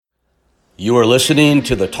You are listening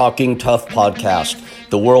to the Talking Tough podcast,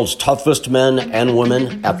 the world's toughest men and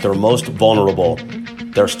women at their most vulnerable.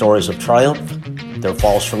 Their stories of triumph, their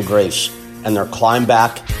falls from grace, and their climb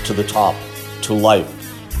back to the top, to life.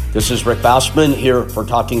 This is Rick Bassman here for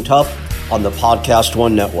Talking Tough on the Podcast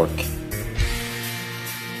One Network.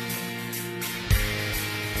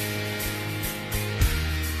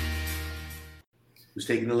 Who's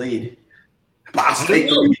taking the lead? Boss, take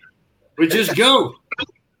the lead. We just go.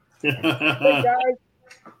 Hey guys,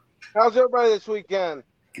 how's everybody this weekend?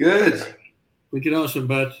 Good. Freaking awesome,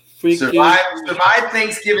 bud. Survive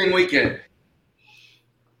Thanksgiving weekend.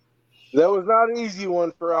 That was not an easy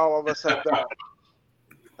one for all of us up there.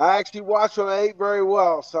 I actually watched and I ate very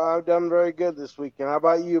well, so I've done very good this weekend. How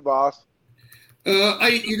about you, boss?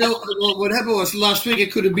 What happened was last week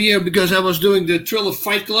I couldn't be here because I was doing the Thriller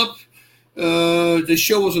Fight Club. The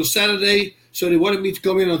show was on Saturday, so they wanted me to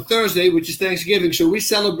come in on Thursday, which is Thanksgiving. So we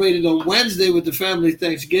celebrated on Wednesday with the family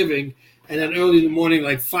Thanksgiving, and then early in the morning,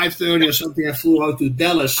 like 5:30 or something, I flew out to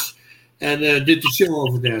Dallas and did the show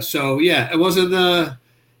over there. So yeah, it was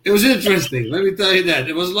interesting. Let me tell you that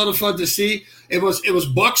it was a lot of fun to see. It was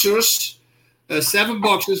boxers, 7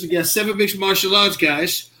 boxers against 7 mixed martial arts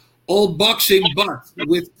guys, all boxing, but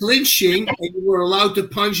with clinching, and you were allowed to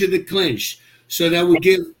punch in the clinch. So that would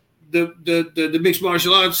give the mixed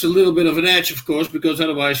martial arts a little bit of an edge, of course, because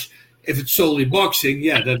otherwise, if it's solely boxing,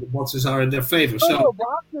 then the boxers are in their favor. So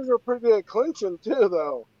boxers are pretty good at clinching too,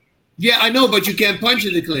 though. Yeah, I know, but you can't punch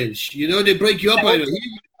in the clinch. You know, they break you up. You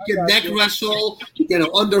can neck wrestle, you can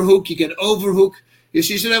underhook, you can overhook. You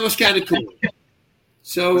see, so that was kind of cool.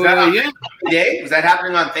 So was that day? Was that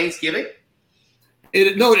happening on Thanksgiving?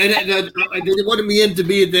 They wanted me in to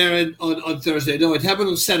be there on Thursday. No, it happened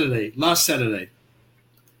on Saturday, last Saturday.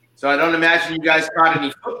 So I don't imagine you guys caught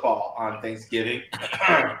any football on Thanksgiving.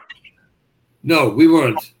 No, we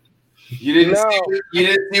weren't. You didn't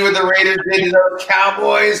see what the Raiders did to those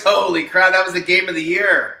Cowboys? Holy crap, that was the game of the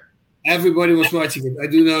year. Everybody was watching it. I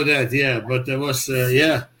do know that, yeah. But there was,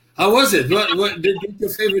 yeah. How was it? What did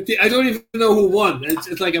your favorite team? I don't even know who won.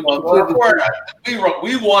 It's like we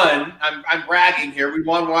won. I'm bragging here. We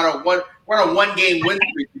won. We're on a one-game win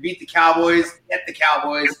streak. We beat the Cowboys. Get the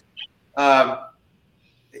Cowboys.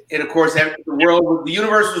 And of course, the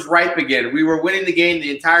universe was ripe again. We were winning the game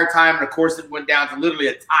the entire time, and of course, it went down to literally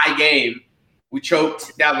a tie game. We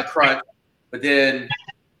choked down the crunch, but then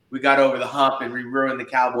we got over the hump and we ruined the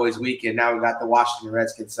Cowboys' weekend. Now we got the Washington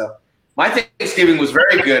Redskins. So my Thanksgiving was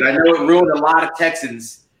very good. I know it ruined a lot of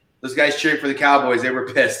Texans. Those guys cheering for the Cowboys, they were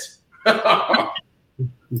pissed. But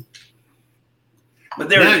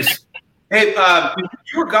they're nice. Hey,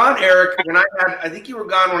 you were gone, Eric. I think you were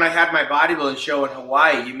gone when I had my bodybuilding show in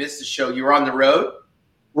Hawaii. You missed the show. You were on the road?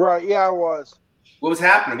 Right, yeah, I was. What was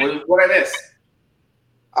happening? What did I miss?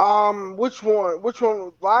 Which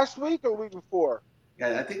one? Last week or week before?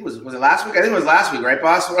 Yeah, I think it was it last week? I think it was last week, right,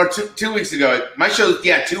 boss? Or 2 weeks ago. My show,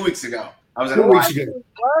 2 weeks ago. I was in Hawaii.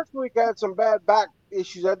 Last week I had some bad back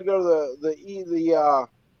issues. I had to go to the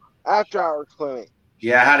after hours clinic.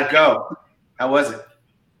 Yeah, how'd it go? How was it?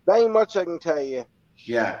 There ain't much I can tell you.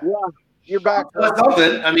 Yeah. Yeah, you're back. Well,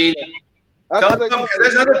 something. I mean,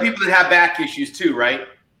 there's other people that have back issues too, right?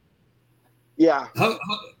 Yeah.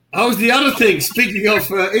 How's the other thing? Speaking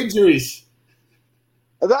of injuries.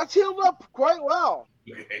 That's healed up quite well.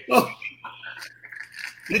 Oh.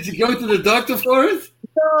 Did you go to the doctor for it?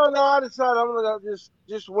 No, I decided I'm going to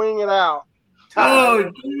just wing it out.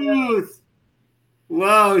 Oh, dude.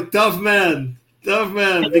 Wow, tough man.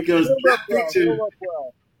 Because that picture...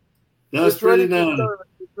 That's pretty nice.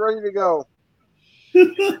 It's ready to go.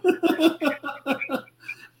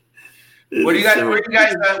 Where you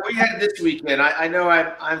headed this weekend? I know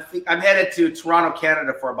I'm headed to Toronto,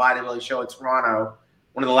 Canada for a bodybuilding show in Toronto.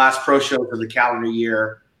 One of the last pro shows of the calendar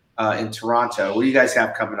year in Toronto. What do you guys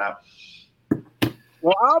have coming up?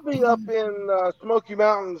 Well, I'll be up in Smoky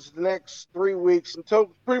Mountains the next 3 weeks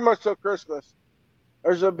pretty much till Christmas.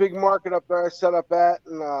 There's a big market up there I set up at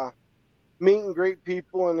and meet and greet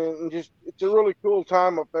people and just it's a really cool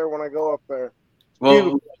time up there when I go up there.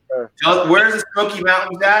 Well, where's the Smoky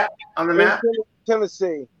Mountains at on the map?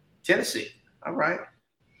 Tennessee. All right.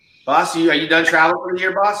 Boss, are you done traveling for the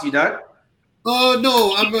year, boss? You done?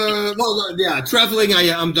 No, I'm traveling.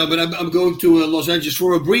 I'm done, but I'm going to Los Angeles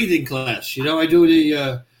for a breathing class. You know, I do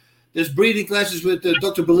there's breathing classes with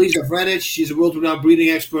Dr. Belisa Vranic. She's a world-renowned breathing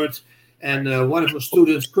expert, and one of her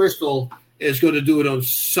students, Crystal, is going to do it on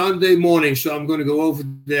Sunday morning. So I'm going to go over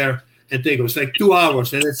there and take it. It's like 2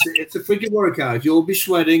 hours, and it's a freaking workout. You'll be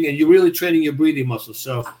sweating, and you're really training your breathing muscles.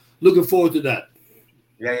 So looking forward to that.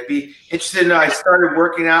 Yeah, it'd be interesting. I started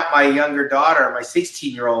working out my younger daughter, my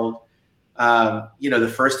 16-year-old,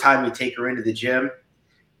 The first time we take her into the gym.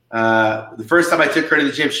 The first time I took her to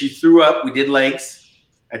the gym, she threw up. We did legs.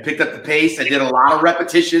 I picked up the pace. I did a lot of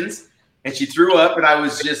repetitions, and she threw up. And I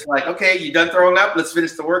was just like, okay, you done throwing up? Let's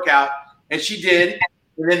finish the workout. And she did.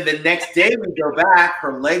 And then the next day we go back.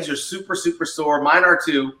 Her legs are super, super sore. Mine are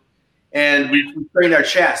too. And we trained our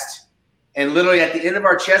chest. And literally at the end of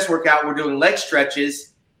our chest workout, we're doing leg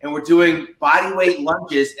stretches, and we're doing body weight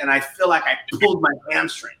lunges. And I feel like I pulled my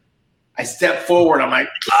hamstring. I stepped forward. I'm like,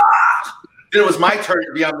 ah. Then it was my turn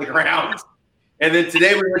to be on the ground. And then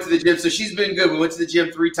today we went to the gym. So she's been good. We went to the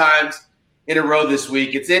gym 3 times in a row this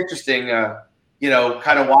week. It's interesting,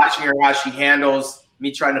 kind of watching her, how she handles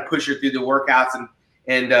me trying to push her through the workouts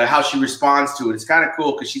and how she responds to it. It's kind of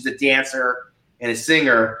cool because she's a dancer and a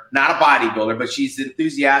singer, not a bodybuilder, but she's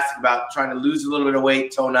enthusiastic about trying to lose a little bit of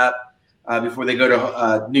weight, tone up before they go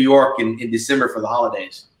to New York in December for the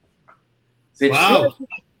holidays. Wow.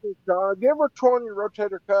 Have you ever torn your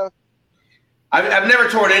rotator cuff? I've never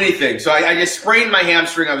torn anything. So I just sprained my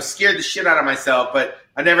hamstring. I was scared the shit out of myself, but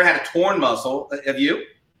I never had a torn muscle. Have you?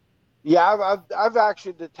 Yeah, I've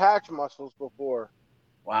actually detached muscles before.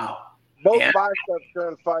 Wow. Both biceps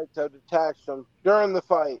during fights, I've detached them during the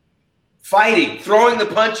fight. Fighting, throwing the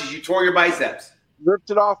punches, you tore your biceps.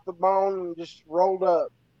 Ripped it off the bone and just rolled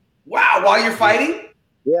up. Wow, while you're fighting?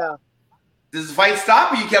 Yeah. Does the fight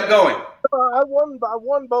stop or you kept going? I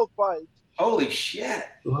won both fights. Holy shit.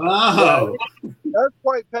 Wow. That's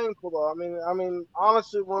quite painful, though. I mean,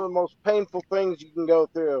 honestly, one of the most painful things you can go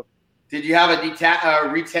through. Did you have a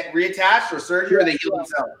reattached or surgery, or they healed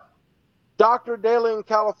themselves? Dr. Daly in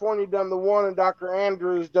California done the one, and Dr.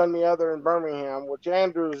 Andrews done the other in Birmingham, which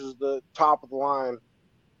Andrews is the top of the line.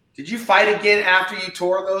 Did you fight again after you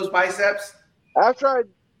tore those biceps? After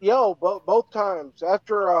both times.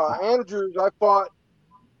 After Andrews, I fought,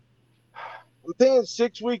 I'm thinking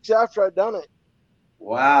 6 weeks after I'd done it.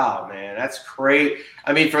 Wow, man, that's great.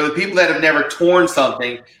 I mean, for the people that have never torn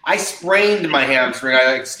something, I sprained my hamstring.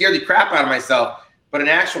 I scared the crap out of myself. But an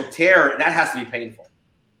actual tear, that has to be painful.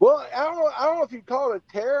 Well, I don't know if you call it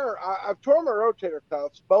a tear. I've torn my rotator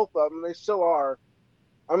cuffs, both of them. They still are.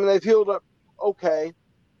 I mean, they've healed up okay.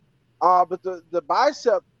 But the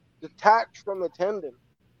bicep detached from the tendon.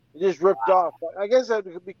 It just ripped off. I guess that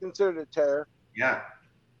could be considered a tear. Yeah.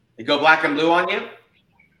 They go black and blue on you?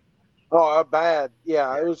 Oh, bad.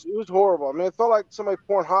 Yeah, it was horrible. I mean, it felt like somebody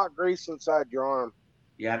pouring hot grease inside your arm.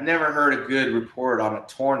 Yeah, I've never heard a good report on a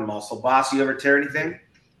torn muscle. Boss, you ever tear anything?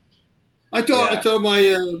 I tore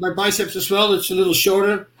my biceps as well. It's a little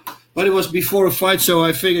shorter, but it was before a fight, so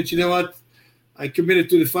I figured, you know what? I committed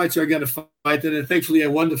to the fight, so I got a fight, and then thankfully I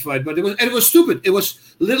won the fight. But it was stupid. It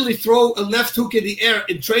was literally throw a left hook in the air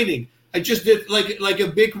in training. I just did like a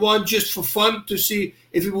big one just for fun to see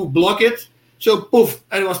if it would block it. So poof,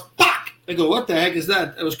 and it was pop. I go, what the heck is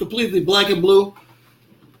that? It was completely black and blue,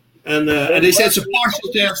 and they said it's a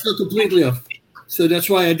partial tear, it's not completely off. So that's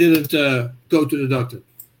why I didn't go to the doctor.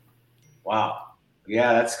 Wow.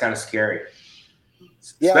 Yeah, that's kind of scary.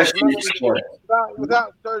 Yeah, Especially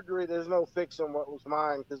without surgery, there's no fixing what was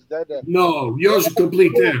mine because that. No, yours is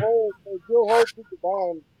complete tear. They drill holes through the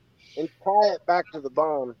bone and tie it back to the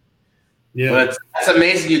bone. Yeah, but that's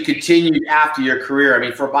amazing. You continued after your career. I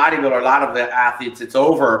mean, for a bodybuilder, a lot of the athletes, it's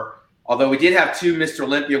over. Although we did have 2 Mr.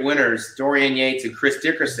 Olympia winners, Dorian Yates and Chris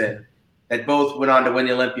Dickerson, that both went on to win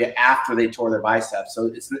the Olympia after they tore their biceps.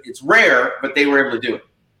 So it's rare, but they were able to do it.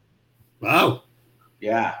 Wow.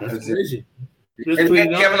 Yeah, that's crazy. And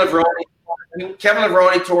Kevin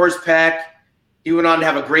Levrone tore his pec. He went on to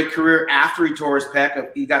have a great career after he tore his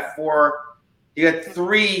pec. He got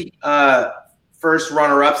 3 first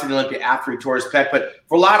runner-ups in the Olympia after he tore his pec. But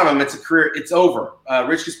for a lot of them, it's a career. It's over.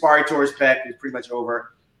 Rich Gaspari tore his pec. It's pretty much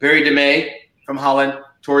over. Barry DeMay from Holland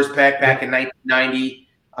tore his pec back in 1990.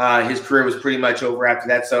 His career was pretty much over after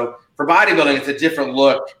that. So for bodybuilding, it's a different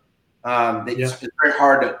look. It's very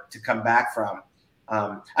hard to come back from.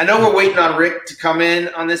 I know we're waiting on Rick to come in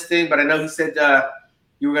on this thing, but I know he said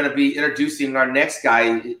you were going to be introducing our next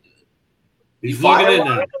guy. He's logging in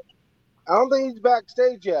now. I don't think he's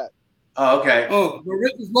backstage yet. Oh, okay. Oh, but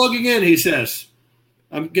Rick is logging in, he says.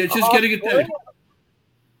 I'm just getting it there.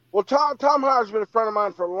 Well, Tom Howard's been a friend of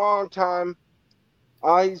mine for a long time.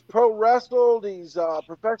 He's pro wrestled. He's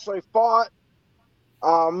professionally fought.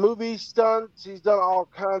 Movie stunts. He's done all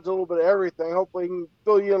kinds, a little bit of everything. Hopefully, he can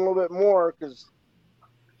fill you in a little bit more because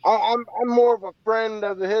I'm more of a friend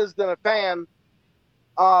of his than a fan.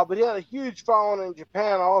 But he had a huge following in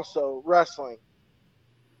Japan, also wrestling.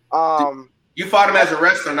 You fought him as a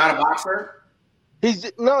wrestler, not a boxer? He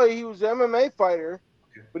was an MMA fighter,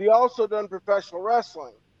 but he also done professional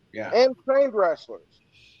wrestling. Yeah. And trained wrestlers.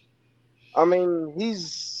 I mean,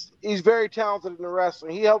 he's very talented in the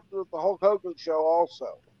wrestling. He helped with the Hulk Hogan show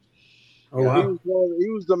also. Oh, wow. He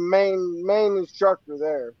was the main instructor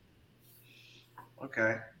there.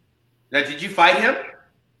 Okay. Now, did you fight him?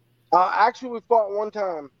 Actually, we fought one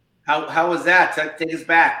time. How was that? Take us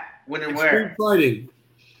back. When and where? Extreme fighting.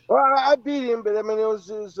 Well, I beat him, but I mean, it was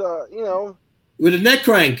With a neck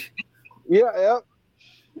crank. Yeah.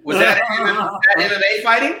 Was that MMA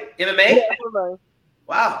fighting? MMA? Yeah, MMA.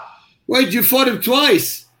 Wow. Wait, you fought him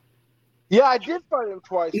twice. Yeah, I did fight him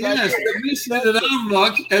twice. Yes, you said an arm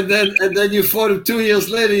lock, and then you fought him 2 years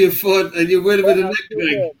later. You fought, and you went with a neck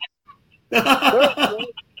crank.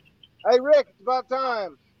 Hey, Rick, it's about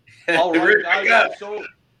time. All right, guys,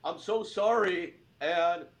 I'm so sorry,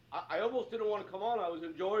 and I almost didn't want to come on. I was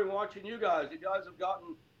enjoying watching you guys. You guys have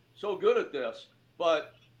gotten so good at this,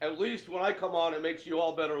 but at least when I come on, it makes you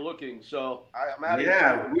all better looking. So I'm out of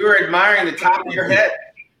here. We were admiring the top of your head.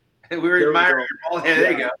 We were admiring your bald head.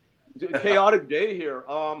 There you go. Chaotic day here.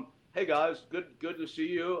 Hey guys, good to see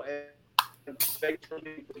you, and thanks for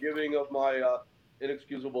being forgiving of my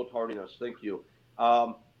inexcusable tardiness. Thank you.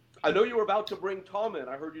 I know you were about to bring Tom in.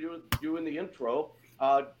 I heard you doing the intro.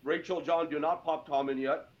 Rachel, John, do not pop Tom in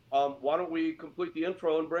yet. Why don't we complete the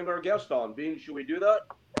intro and bring our guest on? Bean, should we do that?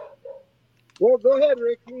 Well, go ahead,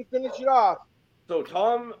 Rick. You can finish it off. So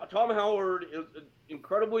Tom Howard is an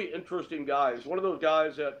incredibly interesting guy. He's one of those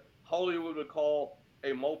guys that Hollywood would call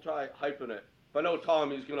a multi-hyphenate. If I know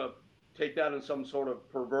Tom, he's going to take that in some sort of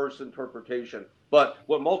perverse interpretation. But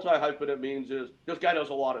what multi-hyphenate means is this guy knows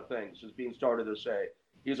a lot of things, as Bean started to say.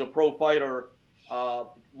 He's a pro fighter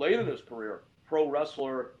late in his career, pro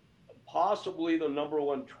wrestler, possibly the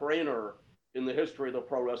 #1 trainer in the history of the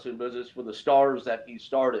pro wrestling business for the stars that he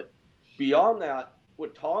started. Beyond that,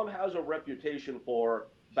 what Tom has a reputation for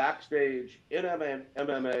backstage in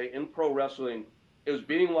MMA, in pro wrestling, is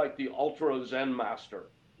being like the ultra Zen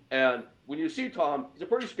master. And when you see Tom, he's a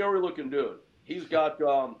pretty scary looking dude. He's got,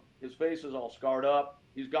 his face is all scarred up.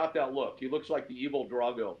 He's got that look. He looks like the evil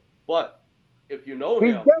Drago. But if you know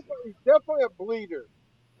him, he's definitely a bleeder.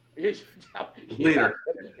 Yeah,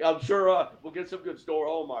 I'm sure we'll get some good story.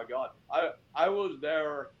 Oh my God, I was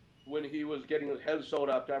there when he was getting his head sewed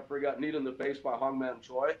up after he got kneed in the face by Hangman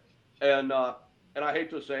Choi, and I hate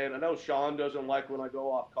to say it, I know Sean doesn't like when I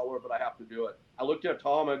go off color, but I have to do it. I looked at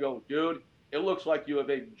Tom, I go, dude, it looks like you have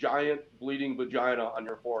a giant bleeding vagina on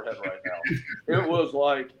your forehead right now. It was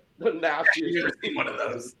like the nastiest. One of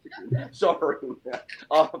those. Sorry,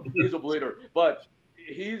 he's a bleeder, but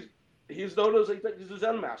he's known as he's a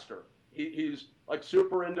Zen master. He's like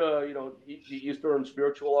super into the Eastern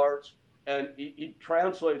spiritual arts, and he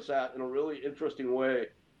translates that in a really interesting way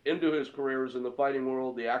into his careers in the fighting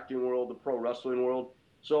world, the acting world, the pro wrestling world.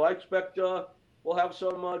 So I expect we'll have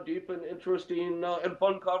some deep and interesting and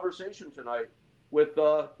fun conversation tonight with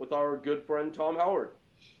our good friend Tom Howard.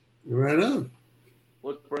 Right on.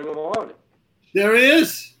 Let's bring him on. There he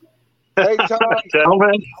is. Hey, Tom.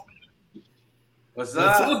 Gentlemen, What's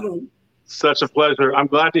up? such a pleasure. I'm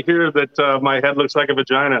glad to hear that my head looks like a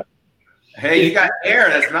vagina. Hey, you got hair.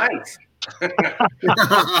 That's nice.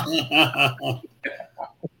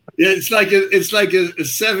 Yeah, it's like a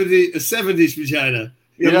 70s vagina.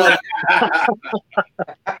 Yeah.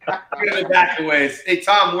 Give it back a ways. Hey,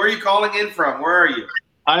 Tom, where are you calling in from? Where are you?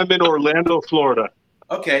 I'm in Orlando, Florida.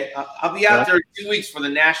 Okay, I'll be out there in 2 weeks for the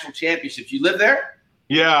national championships. You live there?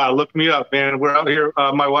 Yeah, look me up, man. We're out here.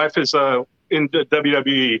 My wife is in the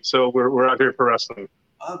WWE, so we're out here for wrestling.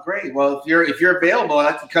 Oh, great. Well, if you're available, I'd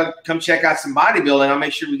like to come check out some bodybuilding. I'll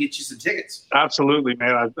make sure we get you some tickets. Absolutely,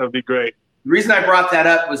 man. That'd be great. The reason I brought that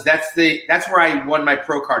up was that's where I won my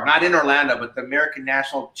pro card, not in Orlando, but the American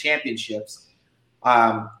National Championships.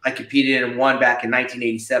 I competed in and won back in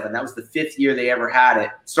 1987. That was the 5th year they ever had it.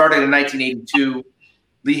 Started in 1982.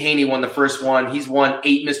 Lee Haney won the first one. He's won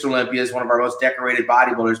 8 Mr. Olympias, one of our most decorated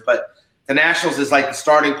bodybuilders. But the Nationals is like the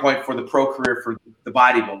starting point for the pro career for the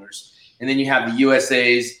bodybuilders. And then you have the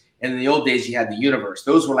USAs, and in the old days you had the Universe.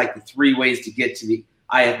 Those were like the 3 ways to get to the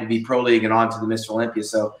IFBB Pro League and on to the Mr. Olympia.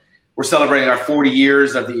 So we're celebrating our 40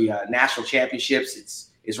 years of the national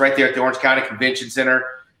championships. It's right there at the Orange County Convention Center.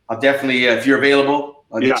 I'll definitely, if you're available,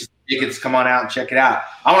 I'll get you some tickets. Come on out and check it out.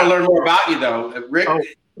 I want to learn more about you, though, Rick. Oh,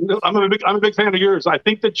 I'm a big fan of yours. I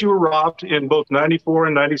think that you were robbed in both '94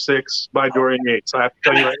 and '96 by Dorian Yates. I have to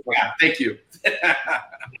tell you right now. Yeah, thank you.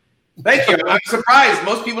 Thank you. I'm surprised.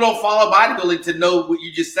 Most people don't follow bodybuilding to know what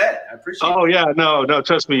you just said. I appreciate it. Oh, yeah. No,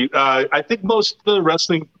 trust me. I think most of the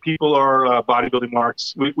wrestling people are bodybuilding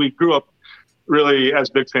marks. We grew up really as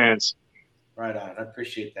big fans. Right on. I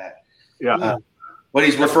appreciate that. Yeah. What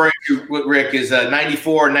he's referring to, Rick, is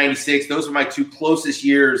 94 and 96. Those are my 2 closest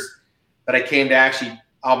years but I came to actually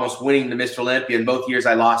almost winning the Mr. Olympia. In both years,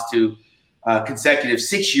 I lost to consecutive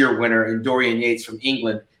 6-year winner in Dorian Yates from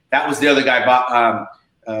England. That was the other guy,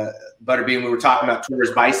 Butterbean. We were talking about tore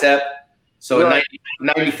his bicep. So in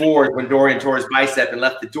 94 is when Dorian tore his bicep and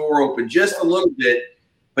left the door open just a little bit,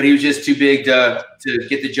 but he was just too big to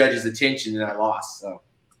get the judge's attention, and I lost. So.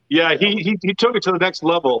 Yeah, he took it to the next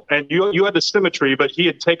level, and you had the symmetry, but he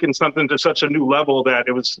had taken something to such a new level that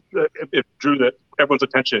it drew everyone's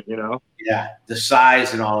attention, you know? Yeah, the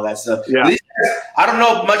size and all of that stuff. Yeah. I don't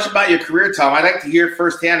know much about your career, Tom. I'd like to hear it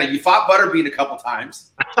firsthand. You fought Butterbean a couple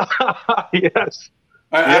times. Yes.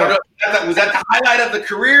 I don't know. Was that the highlight of the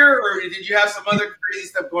career, or did you have some other crazy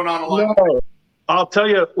stuff going on along the way? I'll tell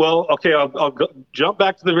you. Well, okay. I'll jump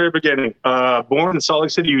back to the very beginning. Born in Salt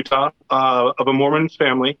Lake City, Utah, of a Mormon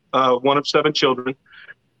family, one of 7 children.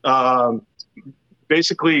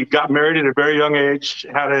 Basically, got married at a very young age.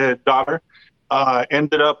 Had a daughter.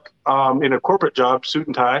 Ended up in a corporate job, suit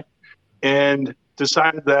and tie, and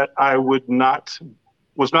decided that I was not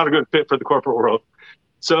a good fit for the corporate world.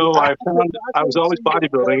 So I was always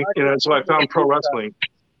bodybuilding, so I found pro wrestling.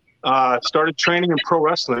 Started training in pro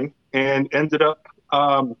wrestling and ended up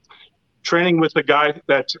training with a guy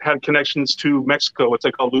that had connections to Mexico, what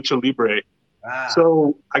they call Lucha Libre. Wow.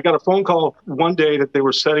 So I got a phone call one day that they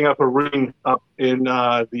were setting up a ring up in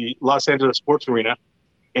the Los Angeles Sports Arena.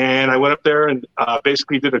 And I went up there and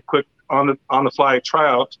basically did a quick on the fly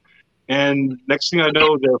tryout. And next thing I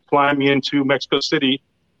know, they're flying me into Mexico City.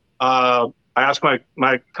 I asked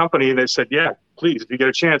my company, and they said, yeah, please, if you get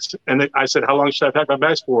a chance. And I said, how long should I pack my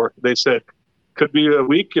bags for? They said, could be a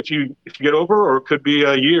week if you get over, or it could be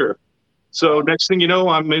a year. So next thing you know,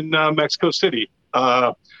 I'm in Mexico City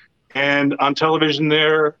and on television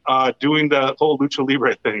there doing the whole Lucha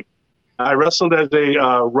Libre thing. I wrestled as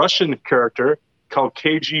a Russian character called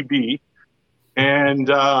KGB, and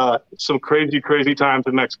some crazy, crazy times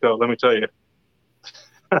in Mexico, let me tell you.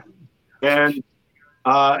 And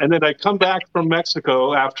then I come back from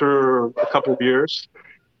Mexico after a couple of years,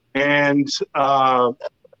 and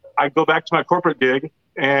I go back to my corporate gig,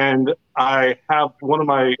 and I have one of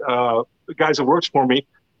my the guys that works for me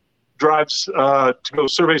drives to go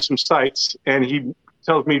survey some sites, and he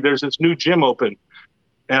tells me there's this new gym open.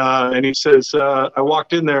 And he says, I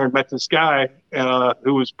walked in there and met this guy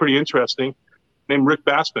who was pretty interesting, named Rick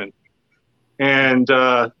Bassman. And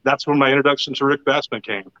that's where my introduction to Rick Bassman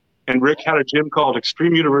came. And Rick had a gym called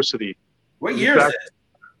Extreme University. What year is it?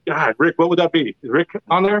 God, Rick, what would that be? Is Rick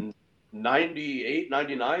on there? 98,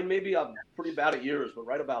 99, maybe. I'm pretty bad at years, but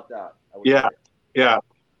right about that. Yeah.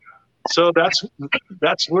 So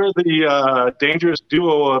that's where the dangerous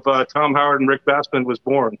duo of Tom Howard and Rick Bassman was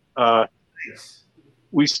born.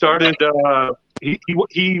 We started.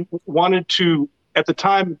 He wanted to, at the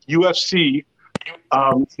time, UFC.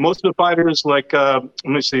 Most of the fighters, like let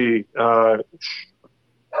me see,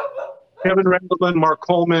 Kevin Randleman, Mark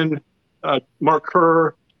Coleman, Mark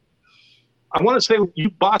Kerr. I want to say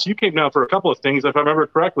you came down for a couple of things, if I remember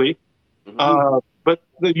correctly. Mm-hmm. But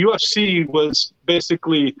the UFC was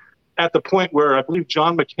basically at the point where I believe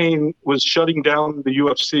John McCain was shutting down the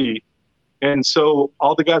UFC. And so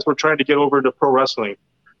all the guys were trying to get over to pro wrestling.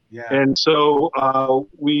 Yeah. And so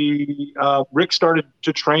Rick started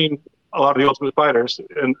to train a lot of the Ultimate Fighters.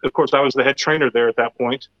 And of course, I was the head trainer there at that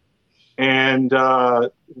point. And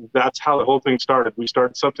that's how the whole thing started. We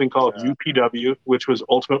started something called UPW, which was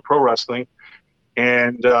Ultimate Pro Wrestling,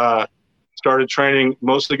 and started training.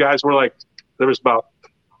 Most of the guys were there was about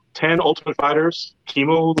 10 Ultimate Fighters.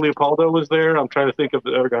 Kimo Leopoldo was there. I'm trying to think of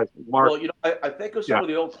the other guys. Mark. Well, I think of some of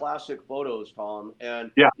the old classic photos, Tom,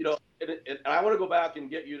 and and I want to go back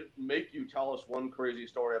and make you tell us one crazy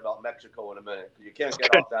story about Mexico in a minute, because you can't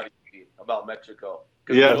get off that easy about Mexico,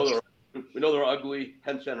 because we know they're ugly,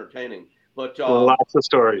 hence entertaining. But lots of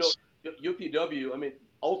stories. UPW, I mean,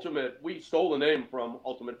 Ultimate, we stole the name from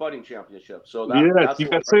Ultimate Fighting Championship. So that's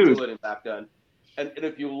what we were doing back then. And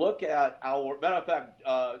if you look at matter of fact,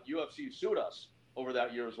 UFC sued us over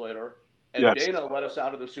that years later. And Dana let us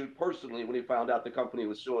out of the suit personally when he found out the company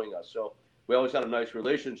was suing us. So we always had a nice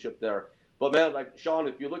relationship there. But man, like Sean,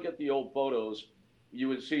 if you look at the old photos,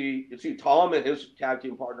 you'd see Tom and his tag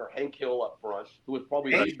team partner, Hank Hill, up front, who was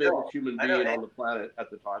probably the biggest human being on the planet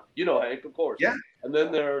at the time. You know Hank, of course. Yeah. And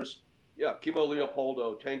then there's, Kimo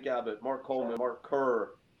Leopoldo, Tank Abbott, Mark Coleman, Mark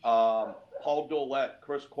Kerr, Paul Dolet,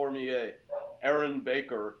 Chris Cormier, Aaron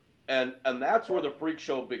Baker. And that's where the freak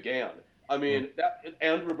show began. I mean,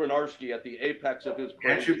 Andrew Bernarski at the apex of his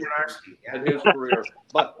and his career.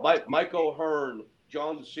 But Mike O'Hearn,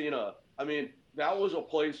 John Cena. I mean, that was a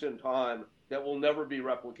place in time that will never be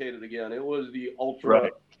replicated again. It was the ultra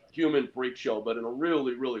human freak show, but in a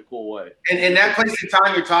really, really cool way. And that place in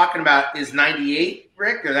time you're talking about is 98,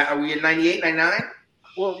 Rick? Are we in 98, 99?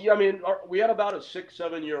 Well, yeah, I mean, we had about a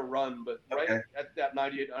 6-7 year run, but right Okay. at that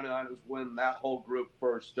 98, 99 is when that whole group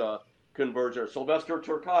first converged there. Sylvester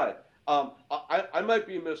Turkai. I might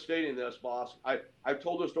be misstating this, boss. I've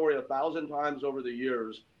told the story 1,000 times over the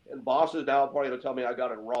years, and boss is now probably going to tell me I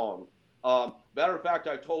got it wrong. Matter of fact,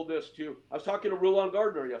 I was talking to Rulon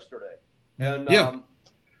Gardner yesterday, and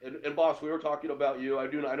and boss, we were talking about you. I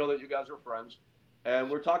know that you guys are friends, and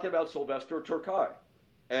we're talking about Sylvester Turkai,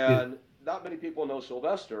 and not many people know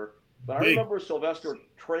Sylvester, but I remember Sylvester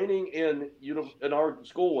training in our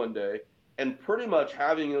school one day, and pretty much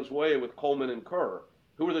having his way with Coleman and Kerr,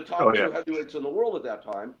 who were the top two heavyweights in the world at that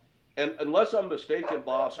time. And unless I'm mistaken,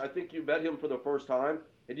 boss, I think you met him for the first time,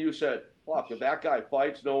 and you said, "Fuck, if that guy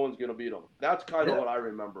fights, no one's going to beat him." That's kind of what I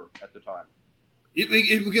remember at the time.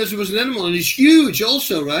 Because he was an animal, and he's huge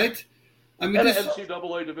also, right? I mean, and an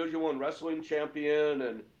NCAA Division I wrestling champion,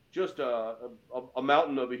 and just a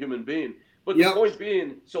mountain of a human being. But the point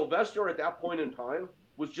being, Sylvester at that point in time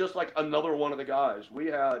was just like another one of the guys. We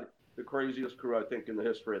had the craziest crew, I think, in the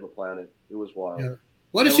history of the planet. It was wild. Yeah.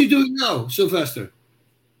 What is he doing now, Sylvester?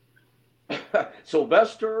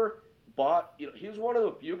 Sylvester he's one of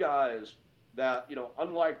the few guys that,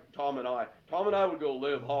 unlike Tom and I would go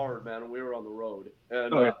live hard, man, when we were on the road.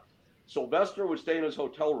 And Sylvester would stay in his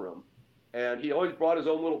hotel room, and he always brought his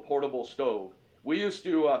own little portable stove. We used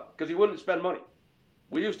to, because he wouldn't spend money.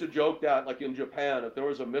 We used to joke that, like in Japan, if there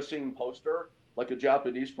was a missing poster, like a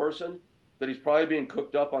Japanese person, that he's probably being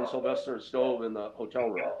cooked up on Sylvester's stove in the hotel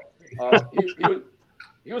room.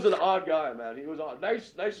 He was an odd guy, man. He was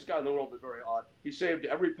nicest guy in the world, but very odd. He saved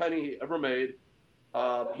every penny he ever made.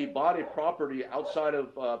 He bought a property outside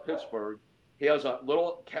of Pittsburgh. He has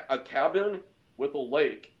a cabin with a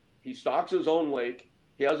lake. He stocks his own lake.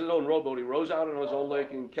 He has his own rowboat. He rows out on his own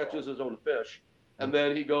lake and catches his own fish. And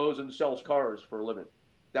then he goes and sells cars for a living.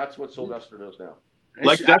 That's what Sylvester does now.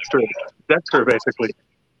 Like Dexter, basically.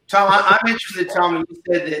 Tom, I'm interested, Tom, when you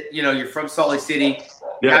said that, you're from Salt Lake City.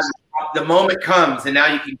 Yes. The moment comes, and now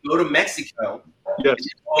you can go to Mexico. Yes.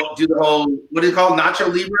 Do the whole, what is it called, Nacho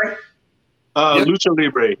Libre? Lucha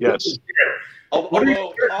Libre, yes. What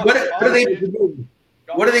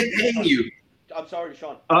are they paying you? I'm sorry,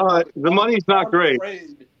 Sean. The money's not great.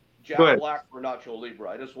 Jack Black for Nacho Libre.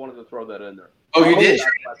 I just wanted to throw that in there. Oh, you did?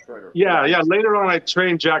 Yeah. Later on, I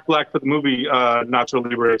trained Jack Black for the movie Nacho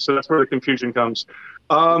Libre, so that's where the confusion comes.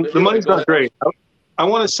 The money's not great. I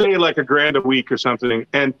want to say like $1,000 a week or something.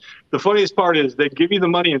 And the funniest part is they give you the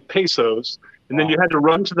money in pesos, and then you had to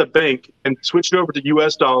run to the bank and switch it over to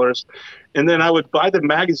U.S. dollars. And then I would buy the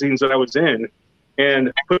magazines that I was in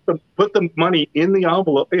and put the money in the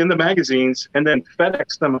envelope, in the magazines, and then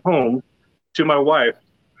FedEx them home to my wife.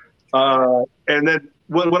 And then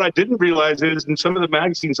what I didn't realize is in some of the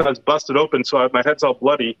magazines I was busted open, so my head's all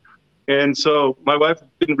bloody. And so my wife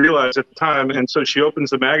didn't realize at the time, and so she opens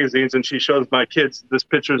the magazines and she shows my kids this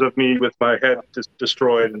pictures of me with my head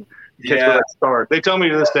destroyed and kids with a scar. They tell me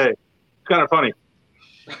to this day. It's kind of funny.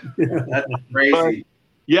 That's crazy.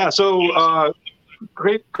 So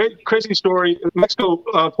crazy story.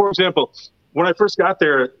 Mexico, for example, when I first got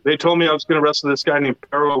there, they told me I was going to wrestle this guy named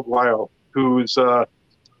Perro Aguayo, who's a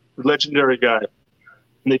legendary guy.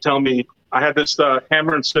 And they tell me I had this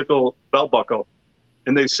hammer and sickle belt buckle.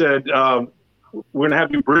 And they said, we're going to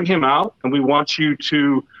have you bring him out, and we want you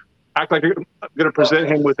to act like you're going to present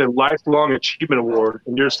him with a lifelong achievement award,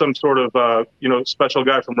 and you're some sort of, special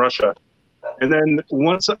guy from Russia. And then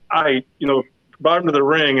once I, brought him to the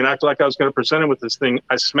ring and acted like I was going to present him with this thing,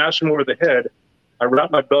 I smashed him over the head. I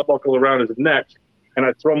wrapped my belt buckle around his neck, and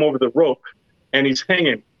I throw him over the rope, and he's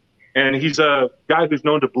hanging. And he's a guy who's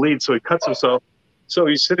known to bleed, so he cuts himself. So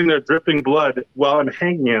he's sitting there dripping blood while I'm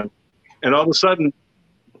hanging him. And all of a sudden,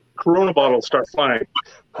 Corona bottles start flying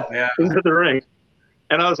into the ring.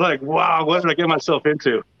 And I was like, wow, what did I get myself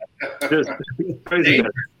into? Just crazy.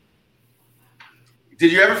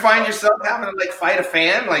 Did you ever find yourself having to fight a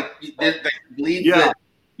fan? Bleed?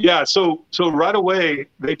 Yeah. So right away,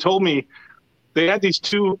 they told me they had these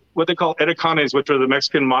two, what they call edecanes, which are the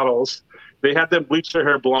Mexican models. They had them bleach their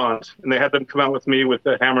hair blonde, and they had them come out with me with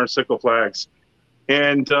the hammer and sickle flags.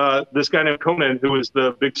 And this guy named Conan, who was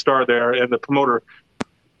the big star there and the promoter,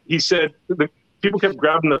 he said, the people kept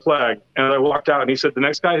grabbing the flag. And I walked out, and he said, the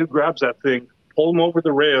next guy who grabs that thing, pull him over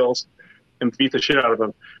the rails and beat the shit out of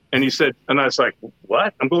him. And he said, and I was like,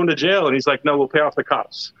 what? I'm going to jail. And he's like, no, we'll pay off the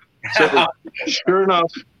cops. So sure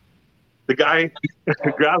enough, the guy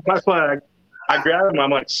grabs my flag. I grab him. I'm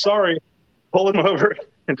like, sorry. Pull him over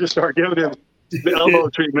and just start giving him the elbow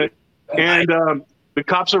treatment. And the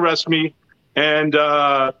cops arrest me, and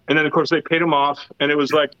then of course they paid him off, and it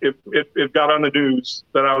was like it got on the news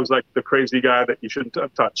that I was like the crazy guy that you shouldn't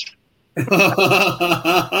have touched. I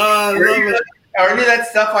love it. Are any of that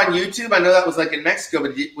stuff on YouTube? I know that was like in Mexico,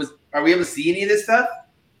 but are we able to see any of this stuff?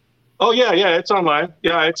 Oh yeah, it's online.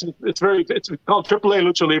 Yeah, it's called AAA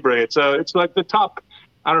Lucha Libre. It's like the top,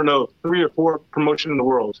 I don't know, 3 or 4 promotion in the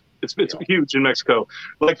world. It's huge in Mexico.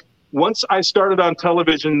 Like once I started on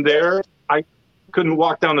television there, I couldn't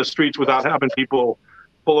walk down the streets without having people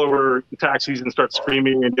pull over taxis and start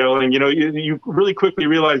screaming and yelling. You know, you really quickly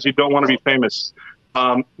realize you don't want to be famous.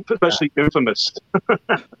 Especially infamous.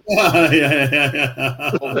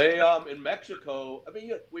 Yeah. Well, they in Mexico. I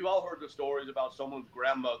mean, we've all heard the stories about someone's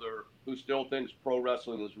grandmother who still thinks pro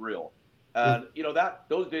wrestling is real, and you know that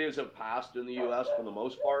those days have passed in the U.S. for the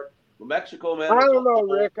most part. But Mexico, man. I don't know,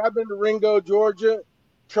 Rick. I've been to Ringo, Georgia.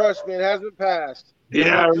 Trust me, it hasn't passed.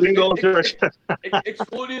 Yeah, Ringo, Georgia.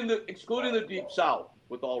 excluding the Deep South,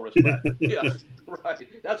 with all respect. Yes, right.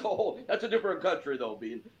 That's a different country though,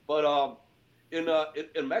 Bean. But in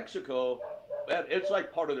Mexico, man, it's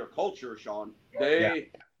like part of their culture, Sean.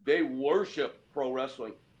 They worship pro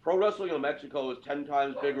wrestling. Pro wrestling in Mexico is 10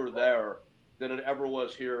 times bigger there than it ever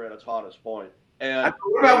was here at its hottest point. And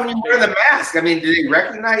what about when you wear the mask? I mean, do they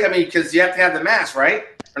recognize? I mean, because you have to have the mask, right?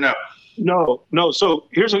 Or no? No. So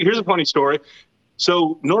here's a funny story.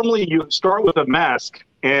 So normally you start with a mask,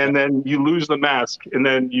 and then you lose the mask, and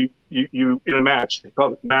then you in a match, they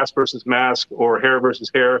call it mask versus mask or hair versus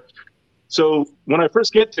hair. So when I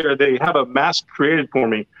first get there, they have a mask created for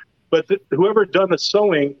me, but whoever done the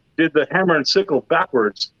sewing did the hammer and sickle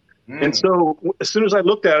backwards. And so as soon as I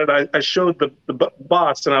looked at it, I showed the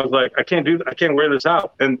boss, and I was like, I can't do that. I can't wear this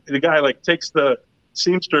out. And the guy like takes the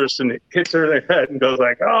seamstress and hits her in the head and goes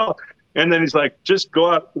like, oh. And then he's like, just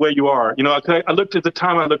go out the way you are. You know, I looked at the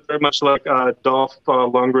time, I looked very much like Dolph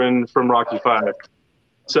Lundgren from Rocky V.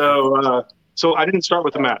 So I didn't start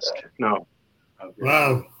with the mask. No.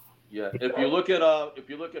 Wow. Yeah, if you look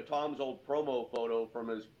at Tom's old promo photo from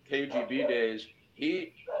his KGB days,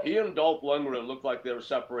 he and Dolph Lundgren looked like they were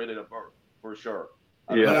separated at birth for sure.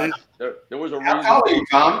 Yeah, there was a reason. How tall are you,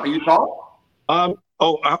 Tom? Are you tall? Am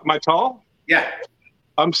I tall? Yeah.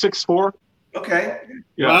 I'm 6'4". Okay.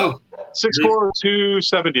 Yeah. Wow. 6'4",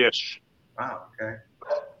 270-ish. Wow. Okay.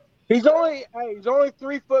 He's only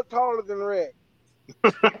 3 foot taller than Rick.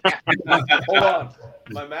 Hold on,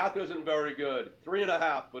 my math isn't very good.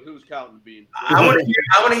 3.5, but who's counting, Bean? I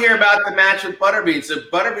want to hear about the match with Butterbean. So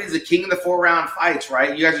Butterbean's the king of the 4-round fights,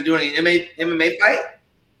 right? You guys are doing an MMA fight,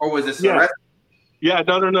 or was this the rest? Yeah,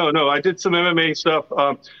 no. I did some MMA stuff.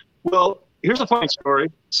 Well, here's a funny story.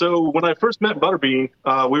 So when I first met Butterbean,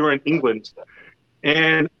 we were in England,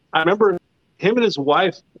 and I remember him and his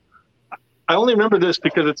wife. I only remember this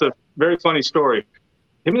because it's a very funny story.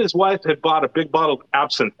 Him and his wife had bought a big bottle of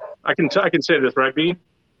absinthe. I can say this, right, Bean?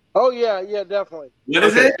 Oh yeah, definitely. What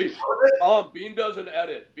is it? Bean doesn't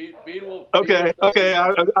edit. Bean will. Okay.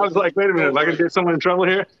 I was like, wait a minute, am I gonna get someone in trouble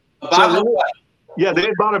here? Yeah, they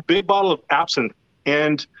had bought a big bottle of absinthe,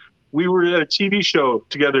 and we were at a TV show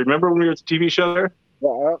together. Remember when we were at the TV show there?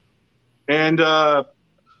 Yeah. And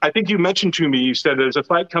I think you mentioned to me, you said there's a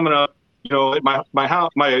fight coming up, you know, at my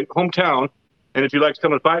house, my hometown, and if you'd like to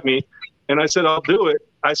come and fight me. And I said, I'll do it.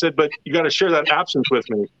 I said, but you got to share that absinthe with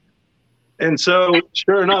me. And so,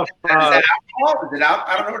 sure enough, is that alcohol? Is it out?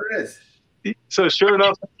 I don't know what it is. So sure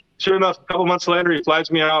enough, a couple months later, he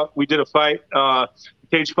flies me out. We did a fight,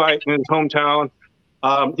 cage fight in his hometown.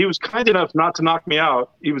 He was kind enough not to knock me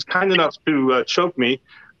out. He was kind enough to choke me.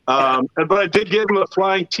 But I did give him a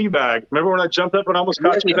flying teabag. Remember when I jumped up and almost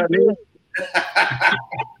caught you with that knee?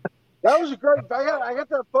 That was a great. I got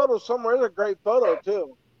that photo somewhere. It's a great photo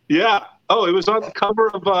too. Yeah. Oh, it was on the cover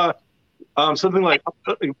of something like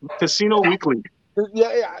Casino Weekly.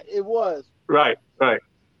 Yeah, it was. Right. Tom,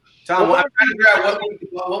 I'm trying to figure out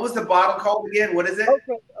what was the bottle called again? What is it?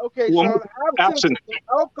 Okay. Well, So absinthe.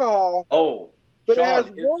 alcohol. Oh, But Sean, it has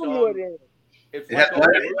wormwood in it. It's Yeah, like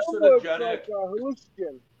right.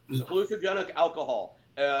 hallucinogenic alcohol.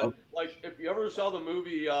 And like if you ever saw the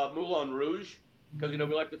movie Moulin Rouge, because we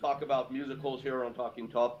like to talk about musicals here on Talking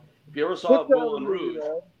Tough. If you ever saw Moulin Rouge,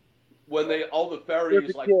 when all the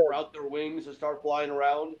fairies like sprout their wings and start flying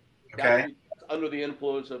around, that's under the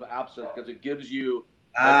influence of absinthe because it gives you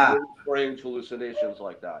strange hallucinations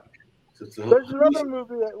like that. There's another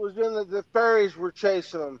movie that was in the fairies were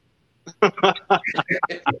chasing them.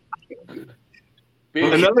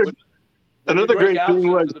 Another great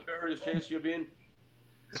thing was the fairies chase you, Bean.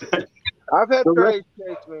 I've had fairies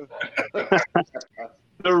chase me.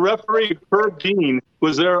 The referee, Herb Dean,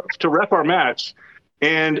 was there to ref our match.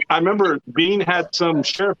 And I remember Bean had some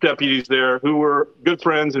sheriff deputies there who were good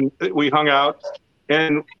friends, and we hung out.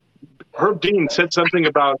 And Herb Dean said something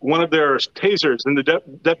about one of their tasers, and the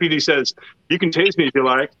deputy says, "You can tase me if you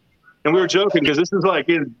like." And we were joking because this is like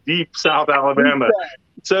in deep South Alabama.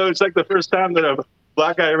 So it's like the first time that a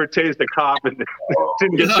black guy ever tased a cop and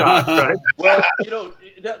didn't get shot, right? Well,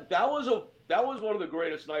 that was one of the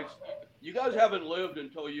greatest nights. You guys haven't lived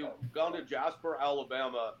until you've gone to Jasper,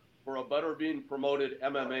 Alabama for a Butter Bean promoted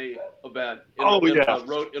MMA event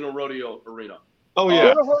in a rodeo arena. Oh,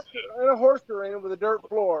 yeah. In a horse arena with a dirt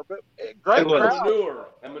floor. But great crowd. Manure.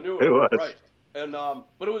 It was. Right. And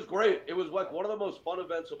but it was great. It was like one of the most fun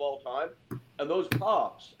events of all time. And those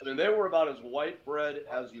cops, I mean, they were about as white bread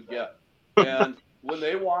as you get. And when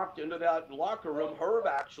they walked into that locker room, Herb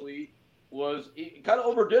actually he kind of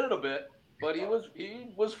overdid it a bit, but he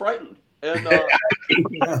was frightened. And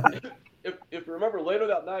if you remember, later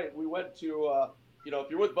that night, we went to, if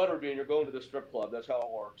you're with Butterbean, you're going to the strip club. That's how it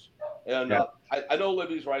works. And I know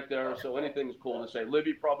Libby's right there, so anything's cool to say.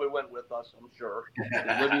 Libby probably went with us, I'm sure.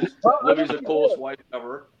 Libby's the coolest wife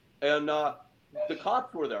ever. And the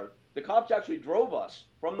cops were there. The cops actually drove us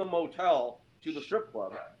from the motel to the strip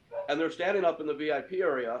club. And they're standing up in the VIP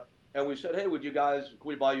area. And we said, "Hey, can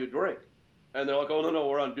we buy you a drink?" And they're like, "Oh, no,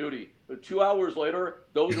 we're on duty." But 2 hours later,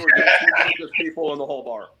 those were the two biggest people in the whole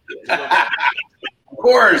bar. Of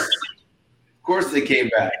course they came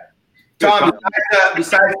back. Tom,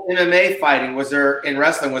 besides MMA fighting, was there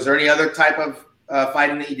any other type of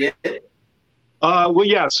fighting that you did? Well,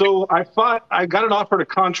 yeah. So I got an offer to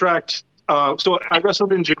contract. So I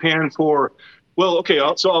wrestled in Japan for, I'll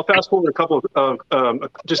fast forward a couple of,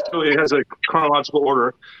 just so it has a chronological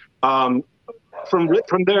order. From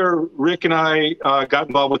there, Rick and I got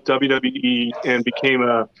involved with WWE and became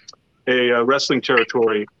a wrestling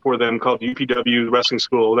territory for them called UPW Wrestling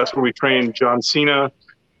School. That's where we trained John Cena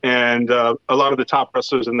and a lot of the top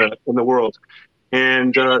wrestlers in the world.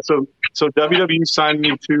 And so WWE signed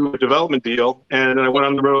me to a development deal, and then I went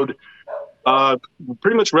on the road,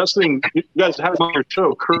 pretty much wrestling. You guys have on your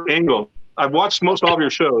show, Kurt Angle. I've watched most all of your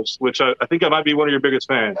shows, which I think I might be one of your biggest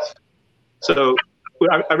fans. So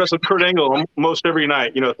I wrestled Kurt Angle almost every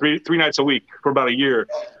night, three nights a week for about a year.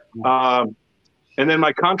 And then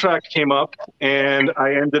my contract came up, and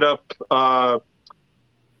I ended up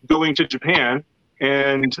going to Japan.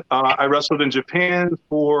 And I wrestled in Japan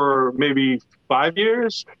for maybe 5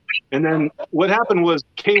 years. And then what happened was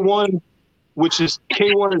K1,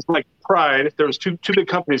 K1 is like Pride. There was two big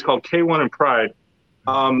companies called K1 and Pride.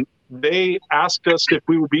 They asked us if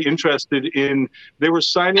we would be interested in, they were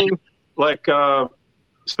signing like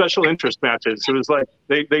special interest matches. It was like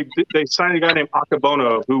they signed a guy named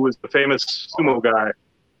Akabono, who was the famous sumo guy.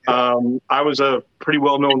 I was a pretty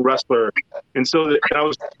well-known wrestler, and so I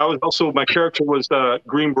was also, my character was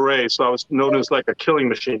Green Beret, so I was known as like a killing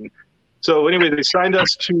machine. So anyway, they signed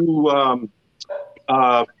us to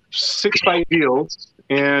 6 fight deals,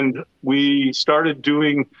 and we started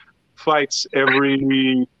doing fights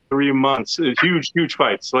every 3 months. Huge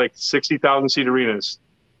fights, like 60,000 seat arenas.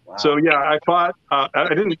 Wow. So yeah, I fought.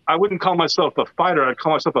 I wouldn't call myself a fighter. I'd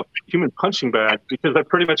call myself a human punching bag, because I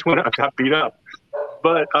pretty much got beat up.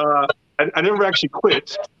 But I never actually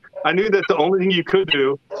quit. I knew that the only thing you could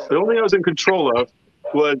do, the only thing I was in control of,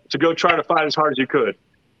 was to go try to fight as hard as you could.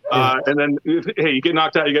 And then, hey, you get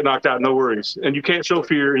knocked out, no worries. And you can't show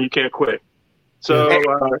fear, and you can't quit. So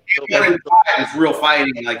it's real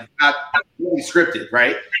fighting, like not really scripted,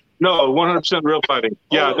 right? No, 100% real fighting.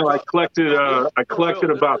 Yeah, no, I collected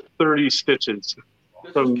about 30 stitches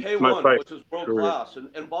from K1, my fight, which is world class.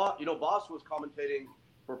 And Boss was commentating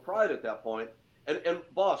for Pride at that point. And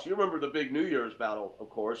Boss, you remember the big New Year's battle, of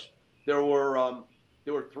course. There were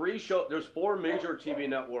 3 shows. There's 4 major TV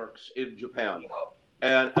networks in Japan,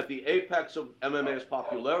 and at the apex of MMA's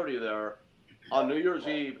popularity there, on New Year's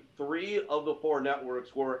Eve, 3 of the 4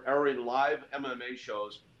 networks were airing live MMA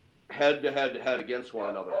shows, head to head against one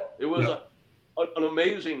another. It was an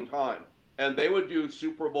amazing time, and they would do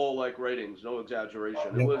Super Bowl like ratings, no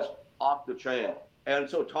exaggeration. It was off the chain. And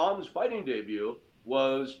so Tom's fighting debut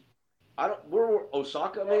was,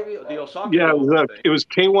 Osaka maybe? The Osaka. Yeah, it was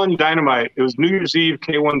K1 Dynamite. It was New Year's Eve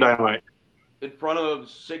K1 Dynamite. In front of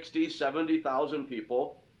 60, 70,000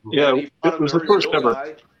 people. Yeah, it was the first ever.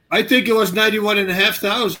 Guy. I think it was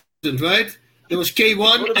 91,500, right? There was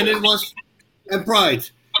K1 and Pride.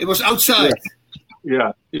 It was outside.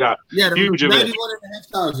 Yeah, huge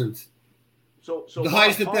 91,500. So the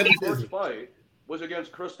highest Tom's first fight was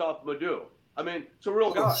against Christophe Madou. I mean, it's a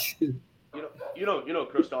real guy. You know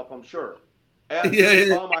Christophe, I'm sure. And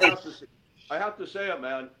Tom, I have to say it,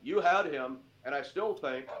 man. You had him And I still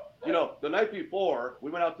think, the night before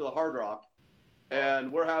we went out to the Hard Rock,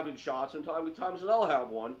 and we're having shots, and Tom says I'll have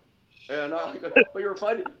one, and but you're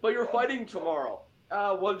fighting tomorrow.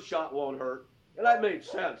 One shot won't hurt, and that made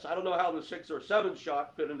sense. I don't know how the 6 or 7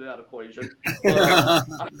 shot fit into that equation.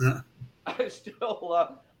 I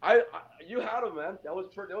still, you had him, man. That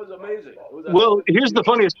was amazing. Well, here's the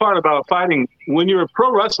funniest part about fighting. When you're a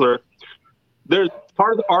pro wrestler, there's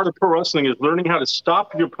part of the art of pro wrestling is learning how to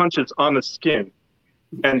stop your punches on the skin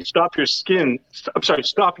and stop your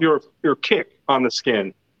kick on the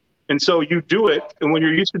skin. And so you do it, and when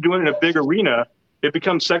you're used to doing it in a big arena, it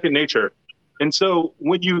becomes second nature. And so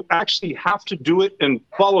when you actually have to do it and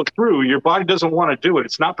follow through, your body doesn't want to do it.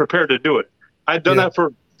 It's not prepared to do it. I'd done that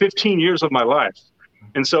for 15 years of my life.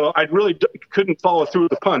 And so I really couldn't follow through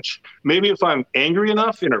with the punch. Maybe if I'm angry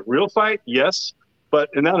enough in a real fight, yes. But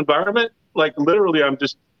in that environment, like literally, I'm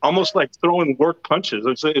just almost like throwing work punches.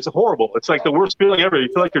 It's horrible. It's like the worst feeling ever. You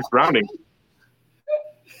feel like you're drowning.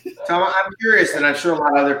 Tom, I'm curious, and I'm sure a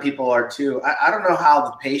lot of other people are too. I don't know how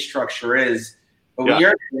the pay structure is, but when you're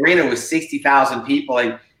in an arena with 60,000 people,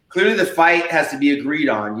 like clearly the fight has to be agreed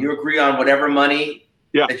on. You agree on whatever money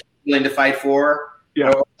that you're willing to fight for,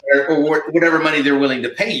 or whatever money they're willing to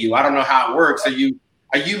pay you. I don't know how it works. Are you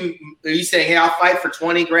saying, hey, I'll fight for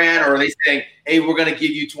 20 grand, or are they saying, hey, we're going to give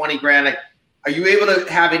you 20 grand? Like, are you able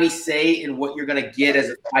to have any say in what you're going to get as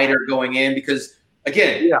a fighter going in? Because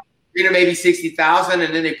again, maybe 60,000,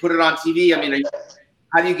 and then they put it on TV. I mean,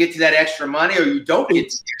 how do you get to that extra money, or you don't get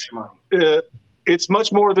to the extra money? It's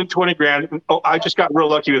much more than 20 grand. Oh, I just got real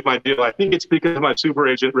lucky with my deal. I think it's because of my super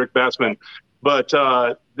agent, Rick Bassman. But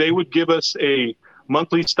they would give us a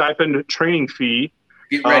monthly stipend training fee,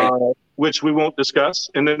 which we won't discuss.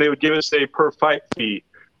 And then they would give us a per fight fee.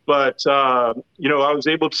 But, I was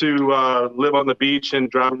able to live on the beach and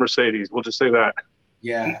drive a Mercedes. We'll just say that.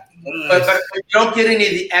 Yeah. But you don't get any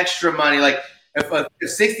of the extra money. Like if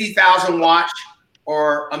 60,000 watch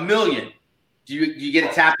or $1 million, do you get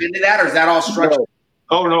to tap into that, or is that all structured? No.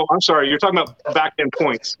 Oh, no, I'm sorry. You're talking about back end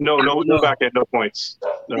points. No back end, no points.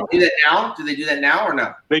 No. They do that now? Do they do that now or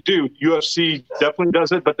no? They do. UFC definitely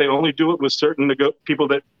does it, but they only do it with certain people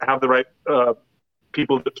that have the right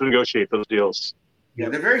people to negotiate those deals. Yeah,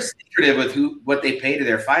 they're very secretive with what they pay to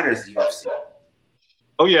their fighters, the UFC.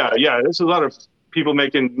 Oh, yeah. There's a lot of people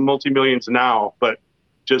making multi-millions now, but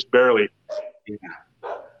just barely. Yeah.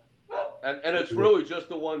 And it's really just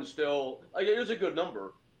the ones still, like, it is a good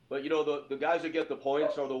number, but the guys that get the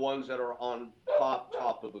points are the ones that are on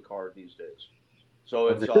top of the card these days. So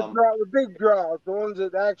it's the big draws, the ones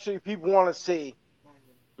that actually people want to see.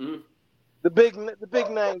 Mm-hmm. The big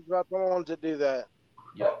names are the ones that do that.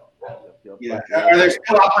 Yeah. Are there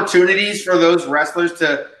still opportunities for those wrestlers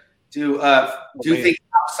to do things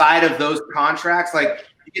outside of those contracts? Like,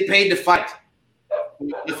 you get paid to fight.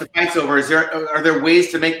 If the fight's over, are there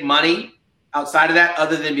ways to make money outside of that,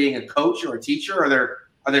 other than being a coach or a teacher? Are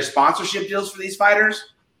there sponsorship deals for these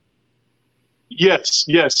fighters? Yes.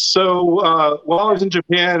 So while I was in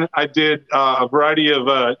Japan, I did a variety of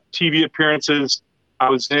TV appearances. I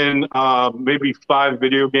was in maybe 5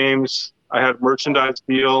 video games. I had a merchandise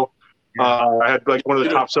deal. I had like one of the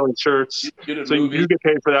top selling shirts. So you get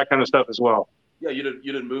paid for that kind of stuff as well. Yeah, you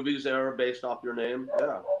did movies there based off your name.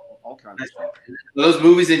 Yeah, all kinds of stuff. Were those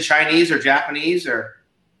movies in Chinese or Japanese or?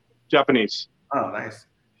 Japanese. Oh, nice.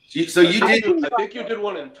 So you did. I think you did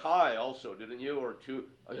one in Thai also, didn't you? Or 2?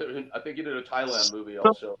 I think you did a Thailand movie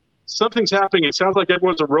also. Something's happening. It sounds like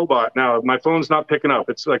everyone's a robot now. My phone's not picking up.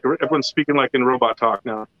 It's like everyone's speaking like in robot talk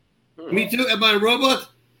now. Me too. Am I a robot?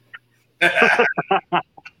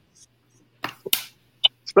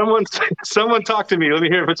 Someone talk to me. Let me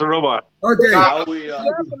hear if it's a robot. Okay.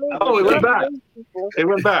 It went back. It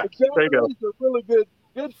went back. There you go. They're really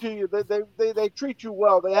good to you. They treat you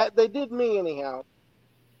well. They did me anyhow.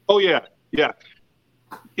 Oh yeah.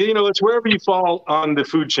 It's wherever you fall on the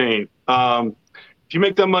food chain. If you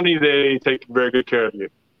make them money, they take very good care of you.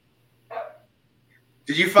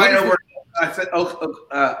 Did you fight over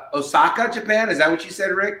Osaka, Japan? Is that what you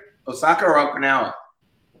said, Rick? Osaka or Okinawa?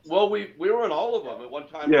 Well, we were in all of them at one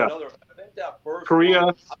time or another. I think that first Korea.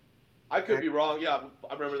 one, I could be wrong. Yeah,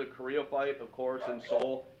 I remember the Korea fight, of course, in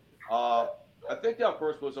Seoul. I think that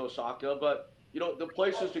first was Osaka, but the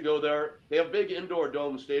places to go there, they have big indoor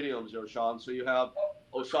dome stadiums there, Sean. So you have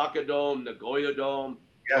Osaka Dome, Nagoya Dome,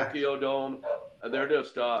 Tokyo Dome, and they're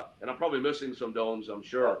just and I'm probably missing some domes, I'm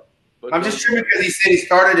sure. But I'm just sure because he said he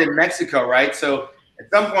started in Mexico, right? So at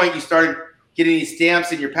some point you started getting these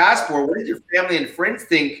stamps in your passport. What did your family and friends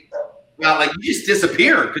think about, like, you just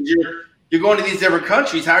disappear because you're going to these different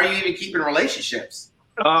countries? How are you even keeping relationships?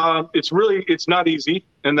 It's not easy,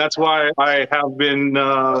 and that's why I have been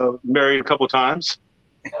married a couple of times.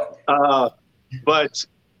 But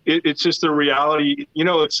it's just the reality.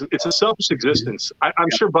 It's a selfish existence. I'm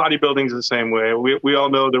sure bodybuilding is the same way. We all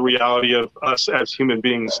know the reality of us as human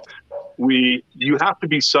beings. You have to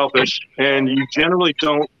be selfish, and you generally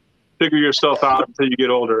don't figure yourself out until you get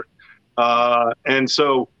older. And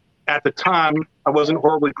so at the time, I wasn't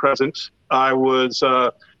horribly present. I was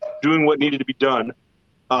doing what needed to be done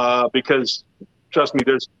because, trust me,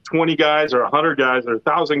 there's 20 guys or 100 guys or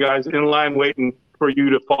 1,000 guys in line waiting for you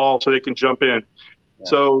to fall so they can jump in. Yeah.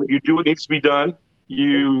 So you do what needs to be done.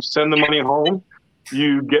 You send the money home.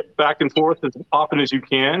 You get back and forth as often as you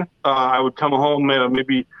can. I would come home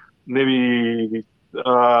maybe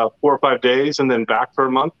 4 or 5 days and then back for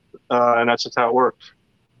a month. And that's just how it works.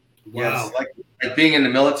 Wow. Yes, like being in the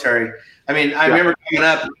military. I mean, I remember coming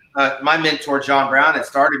up, my mentor, John Brown, had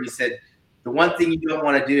started me, said, the one thing you don't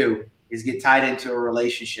want to do is get tied into a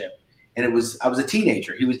relationship. And I was a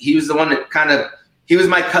teenager. He was the one that he was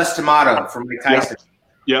my customato from Mike Tyson.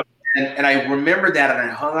 Yep. And I remember that, and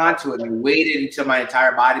I hung on to it and waited until my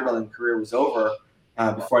entire bodybuilding career was over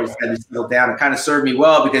before I decided to settle down. It kind of served me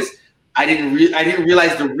well because I didn't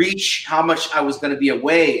realize the reach, how much I was going to be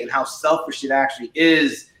away, and how selfish it actually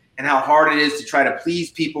is, and how hard it is to try to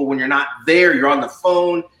please people when you're not there. You're on the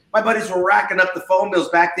phone. My buddies were racking up the phone bills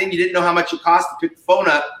back then. You didn't know how much it cost to pick the phone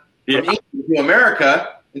up from England to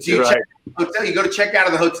America. And so check the hotel. You go to check out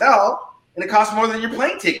of the hotel, and it costs more than your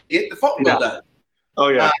plane ticket. The phone bill does. Oh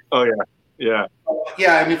yeah. Yeah.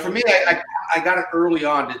 I mean, for me, I got it early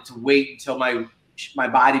on to wait until my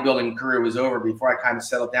bodybuilding career was over before I kind of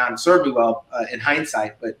settled down. It served me well in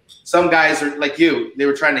hindsight. But some guys are like you; they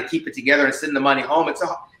were trying to keep it together and send the money home.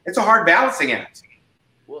 It's a hard balancing act.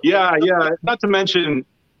 Yeah. Not to mention,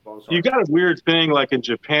 you got a weird thing like in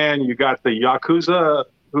Japan. You got the Yakuza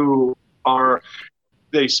who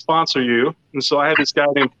they sponsor you, and so I had this guy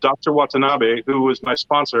named Dr. Watanabe who was my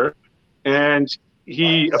sponsor, and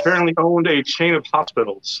he apparently owned a chain of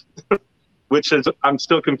hospitals, which is, I'm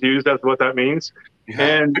still confused as to what that means. Yeah.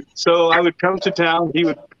 And so I would come to town. He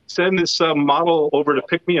would send this model over to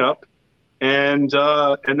pick me up, and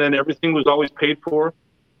then everything was always paid for.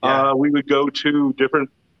 Yeah. We would go to different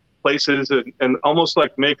places and almost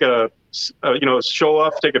like make a show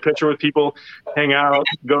off, take a picture with people, hang out,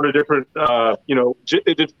 go to different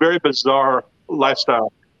it's very bizarre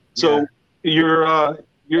lifestyle. So you're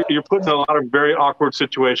put in a lot of very awkward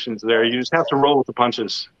situations there. You just have to roll with the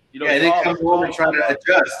punches. They come home and try to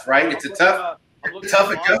adjust, right? It's a tough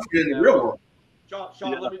adjustment in the real world.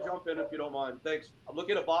 Sean, let me jump in if you don't mind. Thanks. I'm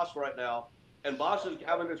looking at Boss right now, and Boss is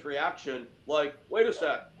having this reaction like, wait a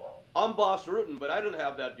sec, I'm Boss Rutten, but I didn't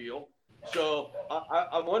have that deal. So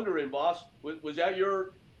I'm wondering, Boss, was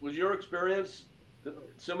your experience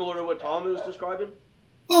similar to what Tom was describing?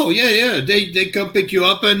 Oh yeah. They come pick you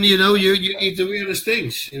up, and you eat the weirdest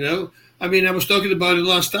things. I mean, I was talking about it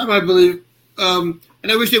last time, I believe, and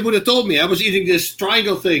I wish they would have told me. I was eating this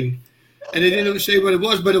triangle thing, and they didn't say what it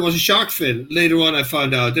was, but it was a shark fin. Later on, I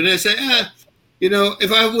found out, and I said,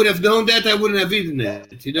 if I would have known that, I wouldn't have eaten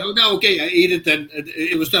it. Now, okay, I ate it, and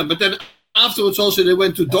it was done. But then afterwards, also, they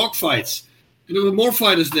went to dog fights, and there were more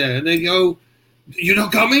fighters there, and they go, "You're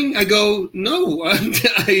not coming?" I go, "No,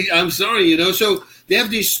 I'm sorry." So they have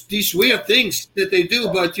these weird things that they do,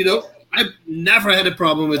 but I've never had a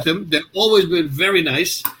problem with them. They've always been very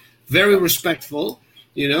nice, very respectful.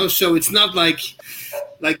 So it's not like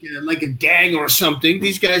a gang or something.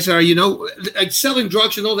 These guys are, like selling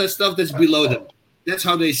drugs and all that stuff. That's below them. That's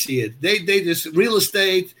how they see it. They just real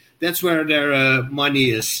estate. That's where their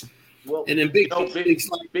money is. Well, and in being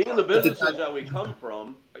in the businesses that we come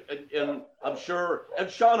from, and I'm sure. And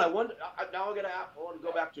Sean, I want to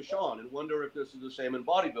go back to Sean and wonder if this is the same in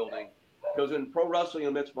bodybuilding, because in pro wrestling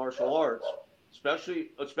and mixed martial arts, especially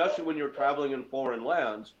when you're traveling in foreign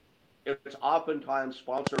lands, it's oftentimes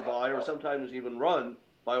sponsored by, or sometimes even run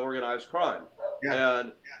by, organized crime. Yeah.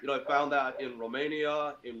 And I found that in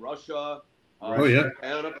Romania, in Russia,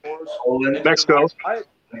 and of course, Mexico.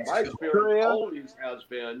 My experience always has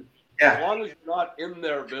been, as long as you're not in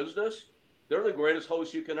their business, they're the greatest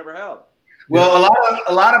hosts you can ever have. Well,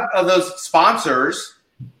 a lot of those sponsors,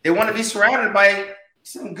 they want to be surrounded by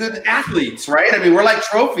some good athletes, right? I mean, we're like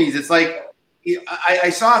trophies. It's like, I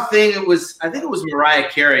saw a thing. I think it was Mariah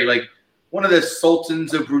Carey, like one of the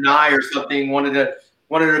sultans of Brunei or something wanted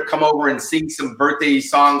to come over and sing some birthday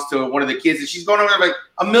songs to one of the kids, and she's going over there like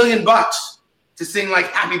 $1 million to sing like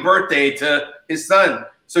happy birthday to his son.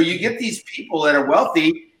 So you get these people that are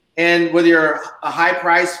wealthy, and whether you're a high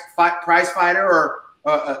prize fighter or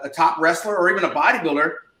a top wrestler or even a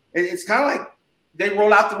bodybuilder, it's kind of like they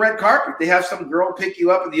roll out the red carpet. They have some girl pick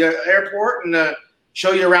you up at the airport and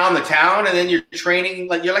show you around the town, and then you're training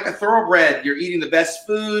like you're like a thoroughbred. You're eating the best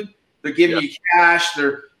food. They're giving you cash.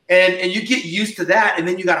 And you get used to that, and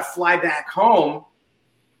then you got to fly back home,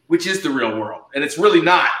 which is the real world. And it's really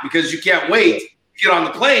not, because you can't wait to get on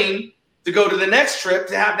the plane to go to the next trip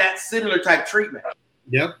to have that similar type treatment.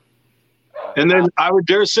 Yep. And then I would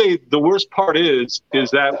dare say the worst part is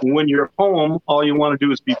that when you're home, all you want to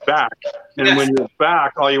do is be back. And when you're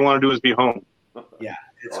back, all you want to do is be home. Yeah,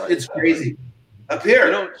 it's crazy. Up here.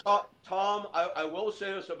 You know, Tom, I will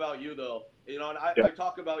say this about you, though. You know, and I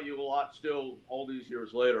talk about you a lot still all these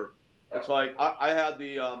years later. It's like I had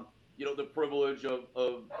the, you know, the privilege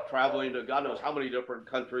of traveling to God knows how many different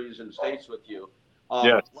countries and states with you.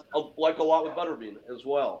 Like a lot with Butterbean as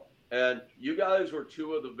well. And you guys were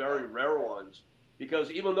two of the very rare ones, because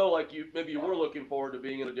even though like maybe you were looking forward to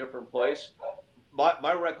being in a different place,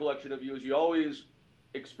 my recollection of you is you always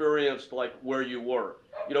experienced like where you were.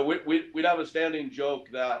 You know, we'd have a standing joke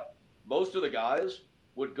that most of the guys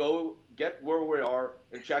would go get where we are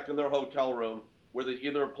and check in their hotel room where they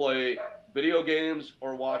either play video games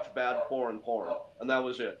or watch bad porn, and that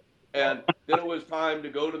was it. And then it was time to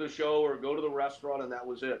go to the show or go to the restaurant, and that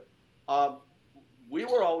was it. We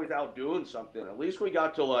were always out doing something. At least we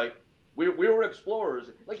got to like, we were explorers.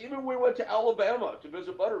 Like even when we went to Alabama to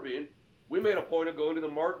visit Butterbean, we made a point of going to the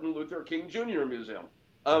Martin Luther King Jr. Museum.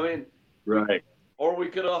 I mean, right. Or we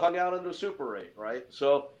could have hung out in the Super 8, right?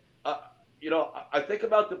 So, you know, I think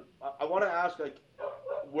about I want to ask like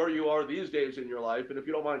where you are these days in your life, and if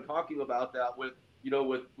you don't mind talking about that with, you know,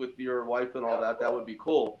 with your wife and all that, that would be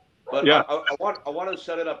cool. But yeah. I want to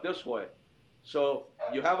set it up this way. So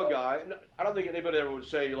you have a guy. I don't think anybody ever would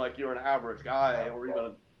say like you're an average guy or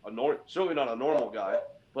even certainly not a normal guy.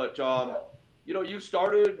 But you know, you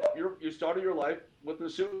started your life with a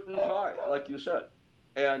suit and tie, like you said,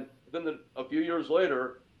 and then a few years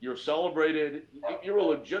later, you're celebrated. You're a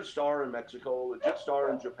legit star in Mexico, a legit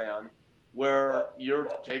star in Japan, where you're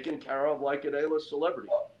taken care of like an A-list celebrity.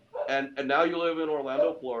 And now you live in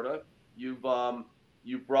Orlando, Florida. You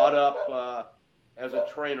brought up as a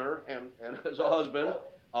trainer and as a husband,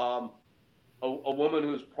 a woman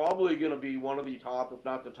who's probably going to be one of the top, if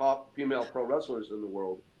not the top, female pro wrestlers in the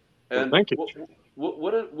world. And well, thank you.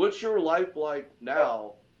 What's your life like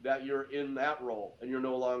now that you're in that role and you're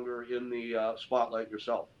no longer in the spotlight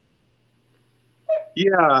yourself?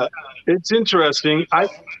 Yeah, it's interesting.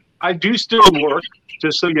 I do still work,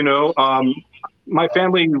 just so you know. My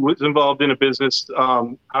family was involved in a business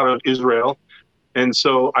out of Israel. And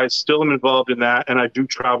so I still am involved in that, and I do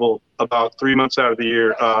travel about 3 months out of the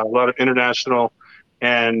year, a lot of international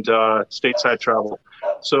and stateside travel.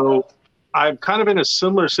 So I'm kind of in a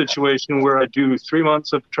similar situation where I do 3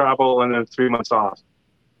 months of travel and then 3 months off.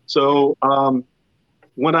 So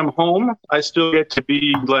when I'm home, I still get to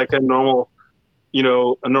be like a normal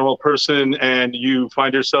person, and you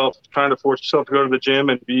find yourself trying to force yourself to go to the gym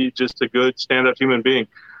and be just a good stand-up human being.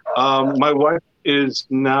 My wife is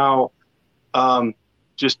now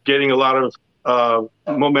just getting a lot of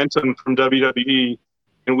momentum from WWE,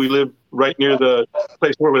 and we live right near the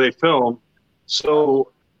place where they film.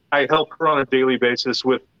 So I help her on a daily basis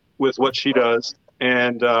with what she does.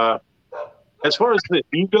 And as far as the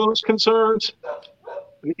ego is concerned,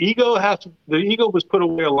 the ego was put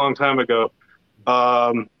away a long time ago,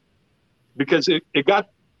 because it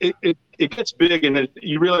gets big, and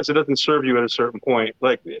you realize it doesn't serve you at a certain point.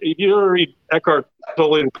 Like if you ever read Eckhart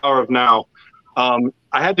Tolle and the Power of Now,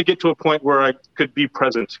 I had to get to a point where I could be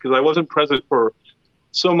present, because I wasn't present for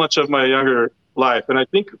so much of my younger life. And I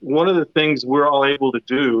think one of the things we're all able to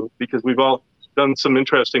do, because we've all done some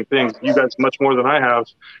interesting things, you guys much more than I have,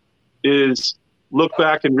 is look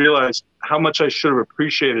back and realize how much I should have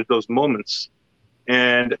appreciated those moments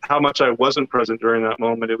and how much I wasn't present during that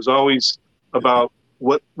moment. It was always about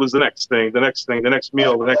what was the next thing, the next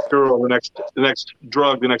meal, the next girl, the next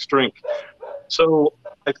drug, the next drink. So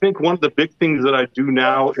I think one of the big things that I do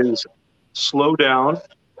now is slow down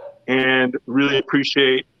and really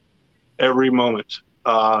appreciate every moment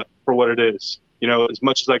for what it is, as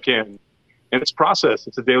much as I can. And it's process.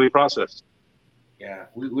 It's a daily process. Yeah,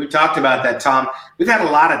 we talked about that, Tom. We've had a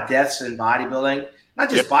lot of deaths in bodybuilding,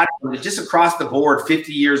 not just bodybuilding, just across the board,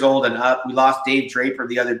 50 years old and up. We lost Dave Draper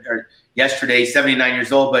yesterday, 79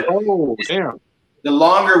 years old. But the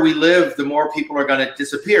longer we live, the more people are going to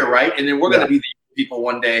disappear, right? And then we're going to be the people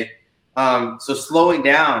one day. So slowing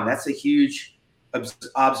down, that's a huge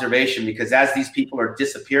observation, because as these people are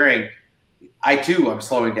disappearing, I too am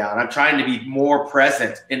slowing down. I'm trying to be more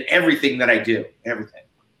present in everything that I do. Everything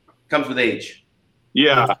comes with age.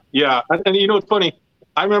 Yeah. And it's funny.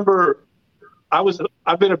 I remember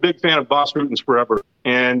I've been a big fan of Bas Rutten's forever.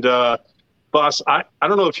 And Bas, I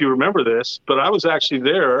don't know if you remember this, but I was actually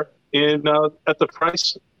there at the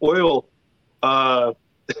Price Oil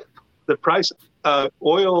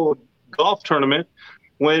Oil golf tournament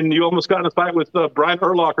when you almost got in a fight with Brian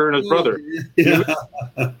Urlacher and his brother. Yeah.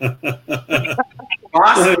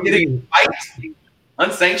 Bas getting fight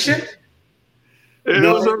unsanctioned. It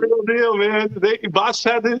was a real deal, man. Bas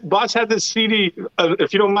had this CD.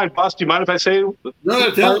 If you don't mind, Bas, do you mind if I say?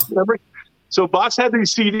 No, tell me. So Bas had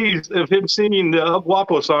these CDs of him singing the El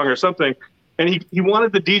Guapo song or something, and he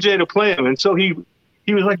wanted the DJ to play him, and so he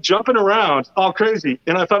was like jumping around all crazy.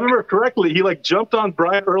 And if I remember correctly, he like jumped on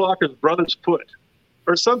Brian Urlacher's brother's foot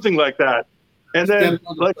or something like that. And then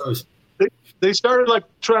like they started like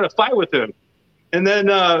trying to fight with him. And then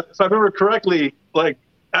if I remember correctly, like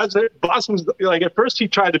Bas was like, at first he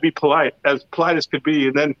tried to be as polite as could be.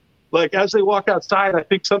 And then like as they walk outside, I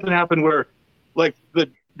think something happened where like the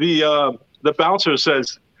bouncer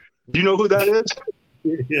says, "Do you know who that is?"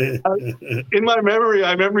 In my memory,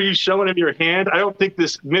 I remember you showing him your hand. I don't think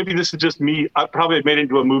maybe this is just me. I probably made it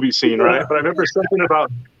into a movie scene, right? But I remember something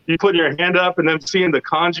about you putting your hand up and then seeing the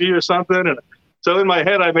kanji or something. And so in my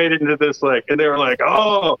head, I made it into this like, and they were like,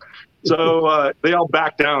 "Oh," so they all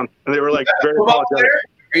backed down and they were like very apologetic.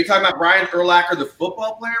 Are you talking about Brian Urlacher, the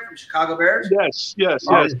football player from Chicago Bears? Yes.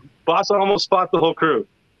 Bas almost fought the whole crew.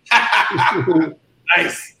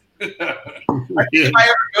 Nice. If I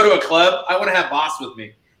ever go to a club, I want to have Bas with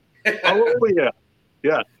me. Oh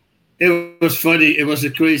yeah. It was funny. It was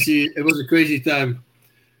a crazy time,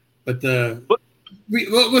 but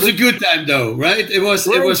it was a good time though, right? It was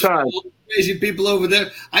time. Crazy people over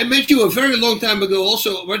there. I met you a very long time ago.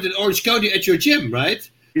 Also, went in Orange County at your gym, right?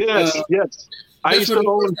 Yes. I used to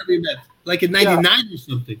own. We met, like in '99 or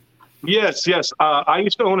something. Yes. I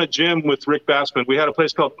used to own a gym with Rick Bassman. We had a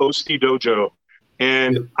place called OC Dojo.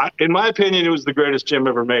 And in my opinion, it was the greatest gym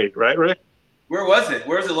ever made. Right, Rick? Where was it?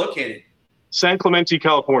 Where is it located? San Clemente,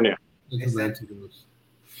 California.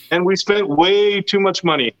 And we spent way too much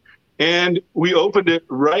money. And we opened it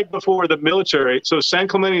right before the military. So San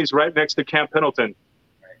Clemente is right next to Camp Pendleton.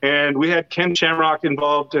 And we had Ken Shamrock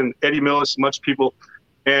involved and Eddie Millis, much people.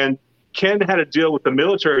 And Ken had a deal with the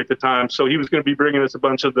military at the time. So he was going to be bringing us a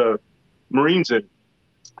bunch of the Marines in.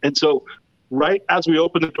 And so right as we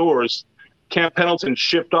opened the doors, Camp Pendleton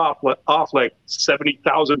shipped off like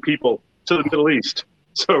 70,000 people to the Middle East.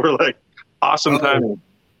 So we're like, awesome timing.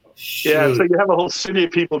 Yeah, so you have a whole city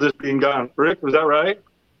of people just being gone. Rick, was that right?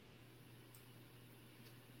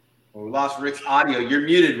 Well, we lost Rick's audio. You're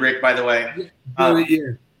muted, Rick, by the way. I'm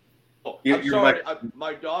sorry.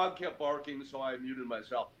 My dog kept barking, so I muted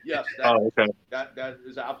myself. Yes, that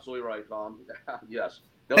is absolutely right, Tom. Yes.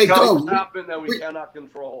 Hey, Tom, happen that we cannot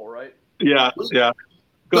control, right? Yeah.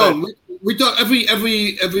 No, we talk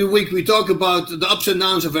every week. We talk about the ups and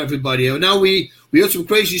downs of everybody. Now we heard some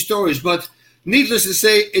crazy stories, but needless to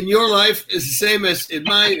say, in your life is the same as in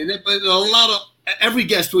mine. And a lot of every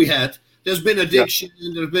guest we had, there's been addiction,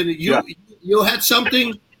 and there's been you had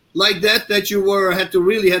something like that you had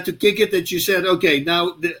to kick it. That you said, okay,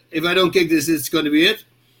 now if I don't kick this, it's going to be it.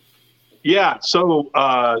 Yeah. So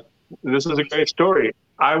this is a great story.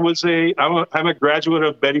 I'm a graduate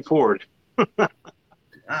of Betty Ford.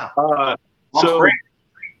 Wow.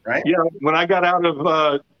 Right? Yeah, when I got out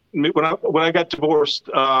of when I got divorced,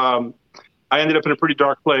 I ended up in a pretty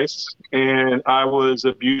dark place, and I was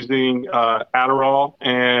abusing Adderall,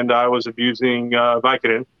 and I was abusing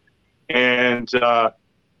Vicodin, and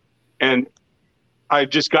I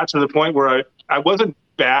just got to the point where I wasn't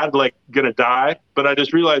bad, like gonna die, but I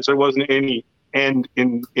just realized there wasn't any end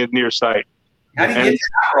in near sight. How do you get to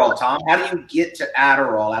Adderall, Tom? How do you get to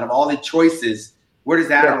Adderall out of all the choices? Where does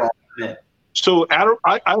Adderall fit? So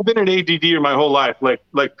I've been an ADDer my whole life,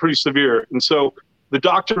 like pretty severe. And so the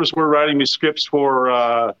doctors were writing me scripts for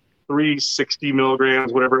 360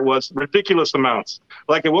 milligrams, whatever it was, ridiculous amounts.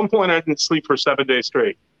 Like at one point I didn't sleep for 7 days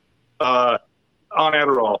straight on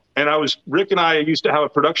Adderall. And Rick and I used to have a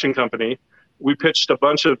production company. We pitched a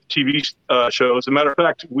bunch of TV shows. As a matter of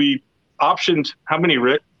fact, we optioned, how many,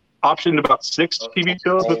 Rick? Optioned about 6 TV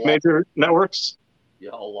shows with major networks.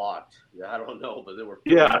 Yeah, a lot. Yeah, I don't know, but they were.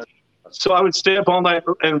 Yeah. So I would stay up all night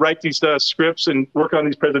and write these scripts and work on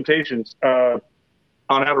these presentations on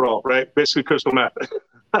Adderall, right? Basically crystal meth.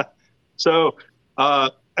 So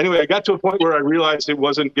anyway, I got to a point where I realized it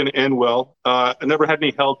wasn't going to end well. I never had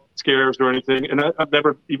any health scares or anything, and I've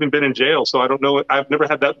never even been in jail, so I don't know. I've never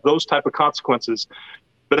had those type of consequences.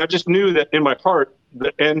 But I just knew that in my heart,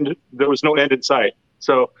 there was no end in sight.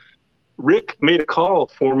 So Rick made a call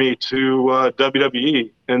for me to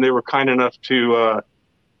WWE, and they were kind enough to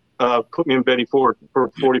put me in Betty Ford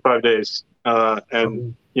for 45 days.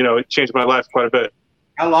 And, it changed my life quite a bit.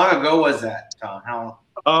 How long ago was that, Tom? How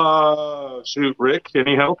long? Shoot, Rick,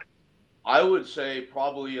 any help? I would say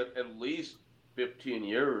probably at least 15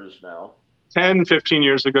 years now. 10, 15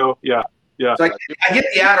 years ago. Yeah. So I get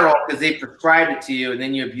the Adderall because they prescribed it to you and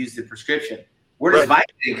then you abused the prescription. Where does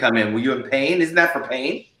Vicodin come in? Were you in pain? Isn't that for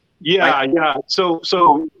pain? Yeah. So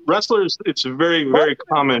wrestlers, it's very, very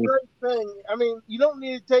common. It's a great thing. I mean, you don't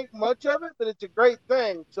need to take much of it, but it's a great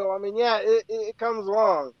thing. So, I mean, it comes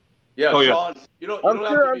along. Yeah, Sean, you don't have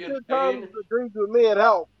to be in pain. Tom agrees with me. It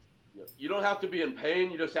helps. You don't have to be in pain.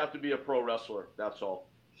 You just have to be a pro wrestler. That's all.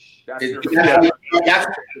 Who handed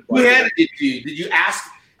it to you? Did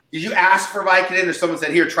you ask for Vicodin, or someone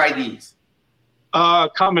said, "Here, try these"?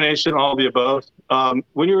 Combination, all of the above.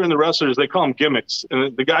 When you're in the wrestlers, they call them gimmicks,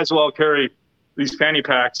 and the guys will all carry these fanny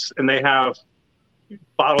packs, and they have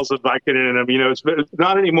bottles of Vicodin in them. It's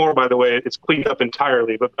not anymore, by the way. It's cleaned up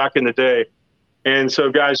entirely, but back in the day, and so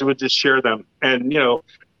guys would just share them, and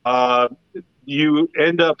you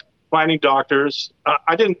end up finding doctors.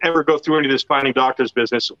 I didn't ever go through any of this finding doctors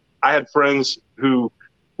business. I had friends who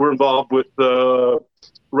were involved with the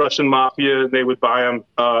Russian mafia, and they would buy them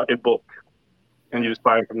in bulk, and you just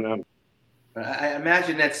buy them from them. I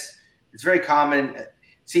imagine it's very common.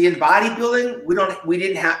 See, in bodybuilding, we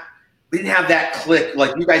didn't have that clique.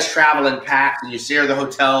 Like, you guys travel in packs and you share the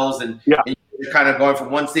hotels, and you're kind of going from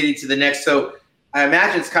one city to the next. So I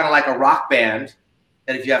imagine it's kind of like a rock band.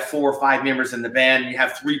 And if you have 4 or 5 members in the band, and you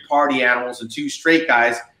have 3 party animals and 2 straight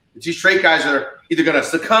guys, the 2 straight guys are either going to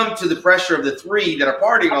succumb to the pressure of the 3 that are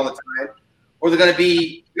partying all the time, or they're going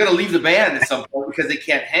to leave the band at some point because they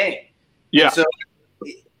can't hang. Yeah. And so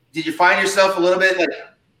did you find yourself a little bit like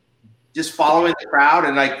just following the crowd,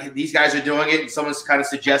 and like these guys are doing it and someone's kind of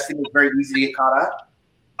suggesting it's very easy to get caught up?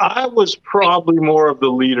 I was probably more of the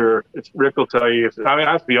leader. Rick will tell you. I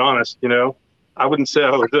have to be honest, I wouldn't say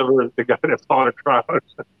I was ever the guy that fought a crowd.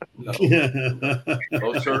 No.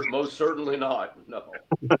 Most certainly not. No.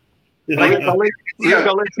 I'll let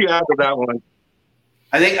you add to that one.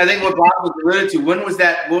 I think what Bob was alluding to, when was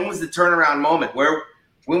the turnaround moment?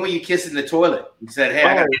 When were you kissing the toilet and said, "Hey,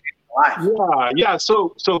 I got to change my life"? Yeah.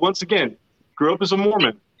 So once again, grew up as a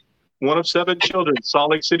Mormon, one of 7 children,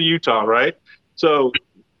 Salt Lake City, Utah, right? So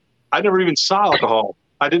I never even saw alcohol.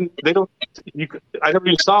 I never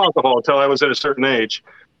even saw alcohol until I was at a certain age,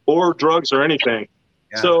 or drugs or anything.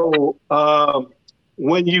 Yeah. So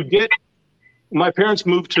my parents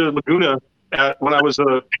moved to Laguna when I was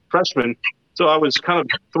a freshman, so I was kind of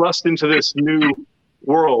thrust into this new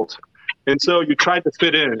world. And so you tried to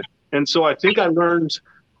fit in. And so I think I learned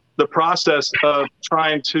the process of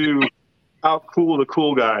trying to out-cool the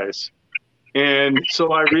cool guys. And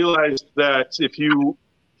so I realized that if you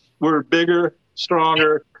were bigger,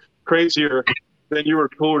 stronger, crazier, then you were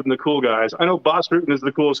cooler than the cool guys. I know Boss Rutan is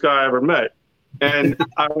the coolest guy I ever met. And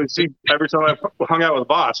I would see every time I hung out with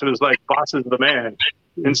Boss, it was like, Boss is the man.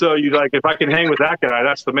 And so if I can hang with that guy,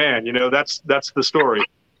 that's the man, that's the story.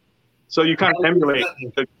 So you kind of emulate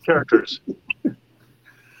the characters.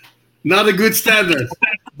 Not a good standard,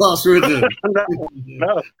 Boss Rutan.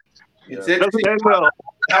 No. It doesn't end well.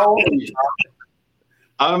 How old are you?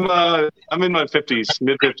 I'm in my 50s,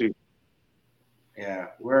 mid-50s. Yeah,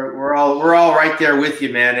 we're all right there with you,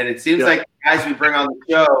 man. And it seems like the guys we bring on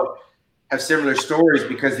the show have similar stories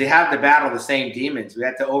because they have to battle the same demons. We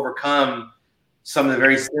had to overcome some of the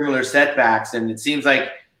very similar setbacks, and it seems like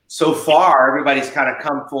so far everybody's kind of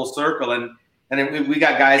come full circle. And then we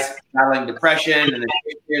got guys battling depression and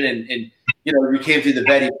addiction, and we came through the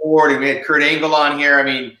Betty Ford, and we had Kurt Angle on here. I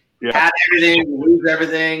mean, had everything, lose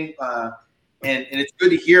everything, and it's good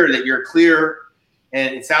to hear that you're clear.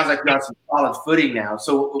 And it sounds like you're on some solid footing now.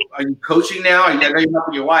 So are you coaching now? I know you're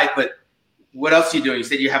helping your wife, but what else are you doing? You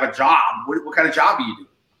said you have a job. What kind of job are you doing?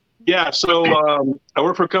 Yeah, so I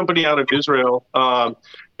work for a company out of Israel.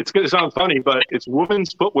 It's going to sound funny, but it's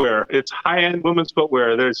women's footwear. It's high-end women's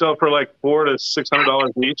footwear. They sell for like $400 to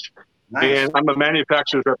 $600 each. Nice. And I'm a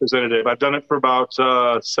manufacturer's representative. I've done it for about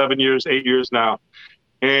 7 years, 8 years now.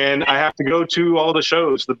 And I have to go to all the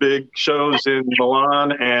shows, the big shows in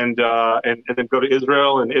Milan, and then go to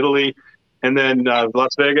Israel and Italy, and then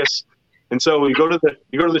Las Vegas. And so you go to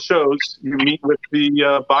the shows, you meet with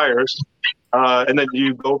the buyers, and then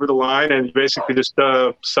you go over the line and you basically just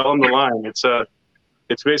sell them the line.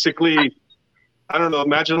 It's basically, I don't know,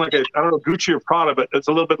 imagine like Gucci or Prada, but it's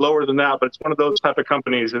a little bit lower than that. But it's one of those type of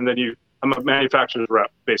companies, and then I'm a manufacturer's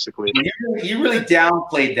rep basically. You really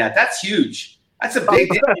downplayed that. That's huge. That's a big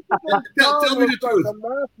deal. Tell me the truth. A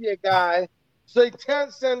mafia guy so they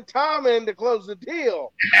send Tom in to close the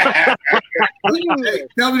deal. Hey,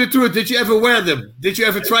 tell me the truth. Did you ever wear them? Did you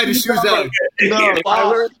ever try the shoes out? No,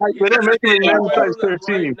 I didn't make them in size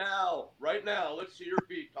 13. Right now, let's see your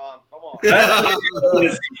feet, Tom. Come on.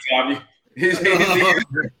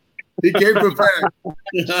 He came prepared.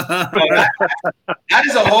 That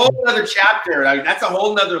is a whole other chapter. I mean, that's a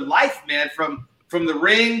whole nother life, man, from the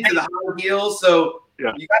ring to the high heels. So you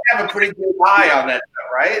got to have a pretty good eye on that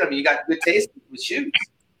stuff, right? I mean, you got good taste with shoes.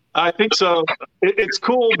 I think so. It's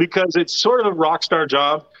cool because it's sort of a rock star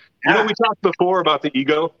job. You know, we talked before about the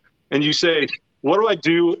ego, and you say, what do I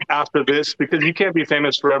do after this? Because you can't be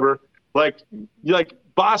famous forever. Like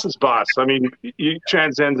boss is boss. I mean, you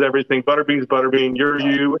transcends everything. Butterbean's Butterbean. You're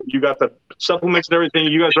you. You got the supplements and everything.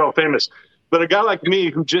 You guys are all famous. But a guy like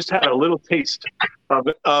me who just had a little taste of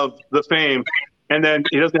the fame, and then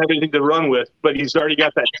he doesn't have anything to run with, but he's already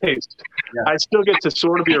got that taste. Yeah. I still get to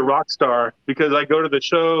sort of be a rock star because I go to the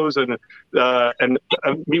shows and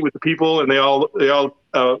meet with the people, and they all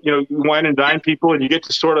wine and dine people, and you get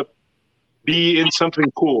to sort of be in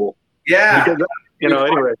something cool. Yeah. Because,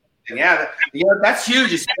 anyway. Yeah, that's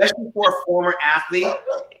huge, especially for a former athlete,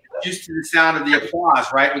 used to the sound of the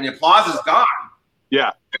applause, right? When the applause is gone,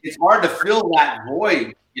 it's hard to fill that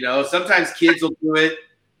void. You know, sometimes kids will do it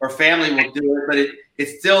or family will do it, but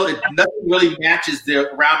it's nothing really matches the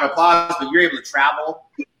round of applause, but you're able to travel.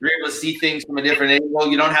 You're able to see things from a different angle.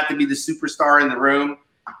 You don't have to be the superstar in the room.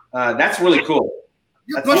 That's really cool.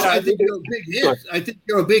 I think you're a big hit. I think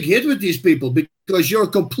you're a big hit with these people because you're a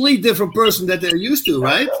complete different person that they're used to,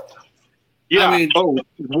 right? Yeah. I mean,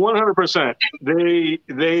 100%.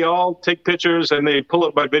 They all take pictures and they pull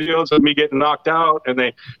up my videos of me getting knocked out, and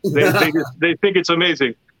they think it's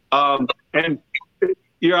amazing. And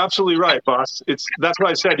you're absolutely right, boss. That's what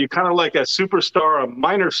I said. You're kind of like a superstar, a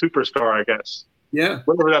minor superstar, I guess. Yeah.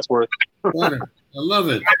 Whatever that's worth. I love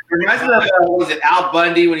it. It reminds me of was it Al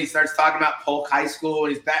Bundy when he starts talking about Polk High School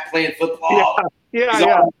when he's back playing football. Yeah.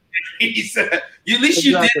 At least you did it. You've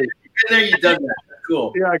been there, you've done that.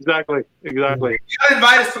 Cool. Yeah, exactly. You gotta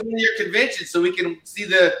invite us to one of your conventions so we can see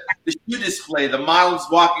the shoe display, the models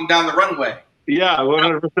walking down the runway. Yeah,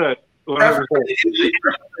 100%. 100%.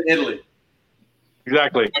 Italy.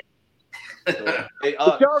 Exactly. But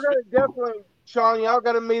y'all gotta definitely, Sean. Y'all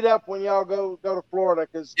gotta meet up when y'all go to Florida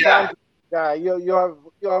because you'll have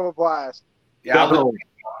a blast. Yeah,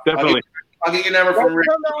 definitely. I'll get your number from Rick.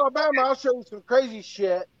 Come to Alabama. I'll show you some crazy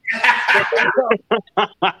shit.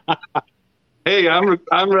 Hey, I'm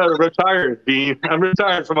retired, Bean. I'm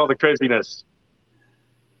retired from all the craziness.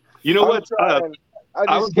 You know what? I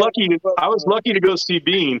was lucky to go see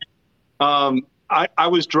Bean. I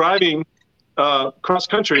was driving cross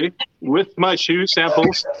country with my shoe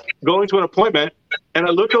samples, going to an appointment, and I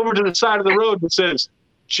look over to the side of the road that says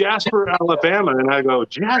Jasper, Alabama, and I go,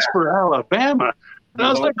 Jasper, Alabama, and I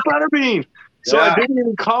was like, Butterbean. So I didn't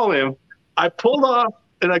even call him. I pulled off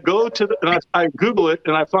and I go I Google it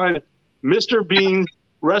and I find Mr. Bean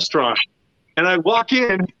restaurant. And I walk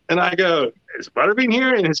in and I go, is Butterbean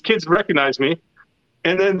here? And his kids recognize me.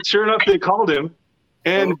 And then sure enough, they called him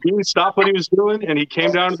and Bean stopped what he was doing and he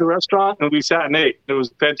came down to the restaurant and we sat and ate. It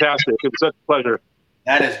was fantastic. It was such a pleasure.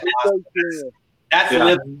 That is awesome.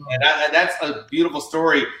 That's a beautiful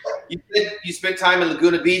story. You spent time in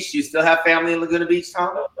Laguna Beach. Do you still have family in Laguna Beach,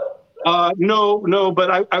 Tom? No,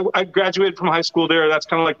 but I graduated from high school there. That's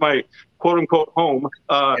kind of like my quote unquote home.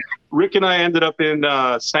 Rick and I ended up in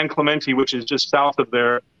San Clemente, which is just south of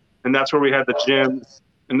there. And that's where we had the gym.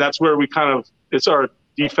 And that's where it's our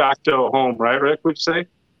de facto home, right, Rick, would you say?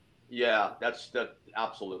 Yeah, that's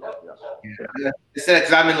absolutely. Yes. Yeah.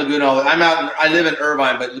 Because I'm in Laguna. I live in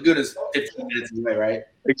Irvine, but Laguna's 15 minutes away, right?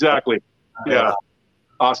 Exactly. Yeah.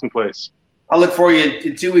 Awesome place. I'll look for you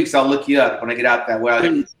in 2 weeks. I'll look you up when I get out that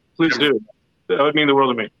way. Please do. That would mean the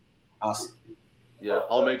world to me. Awesome. Yeah,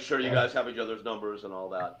 I'll make sure you guys have each other's numbers and all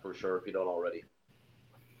that for sure if you don't already.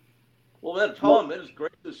 Well, then, Tom, it is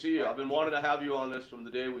great to see you. I've been wanting to have you on this from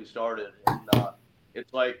the day we started. And it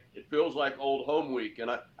feels like old home week.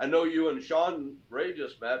 And I know you and Sean Ray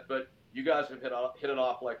just met, but you guys have hit it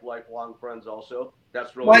off like lifelong friends also.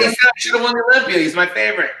 That's really he should have won the Olympia. He's my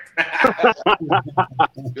favorite.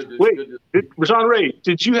 Sean Ray,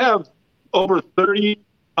 did you have over 30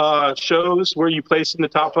 shows where you placed in the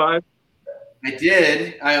top 5? I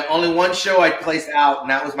did. Only one show I placed out, and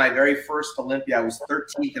that was my very first Olympia. I was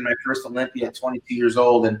 13th in my first Olympia at 22 years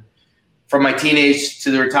old. And from my teenage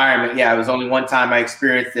to the retirement, it was only one time I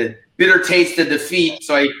experienced the bitter taste of defeat.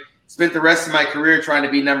 So I spent the rest of my career trying to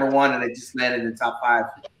be number one, and I just landed in the top 5.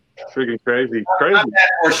 Freaking crazy. I'm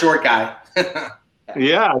that or short guy.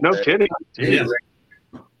 Yeah, no kidding. Yeah.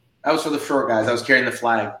 That was for the short guys. I was carrying the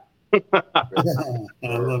flag. I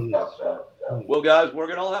love it. Well, guys, we're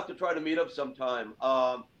gonna all have to try to meet up sometime.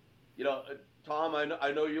 You know, Tom,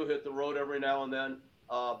 I know you hit the road every now and then,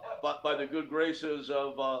 but by the good graces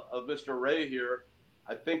of Mr. Ray here,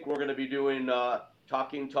 I think we're going to be doing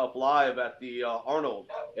Talking Tough Live at the Arnold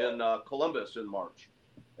in Columbus in March,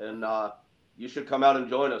 and you should come out and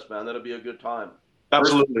join us, man. That'll be a good time.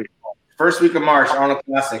 Absolutely. First week of March, Arnold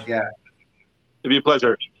Classic. Yeah, It'd be a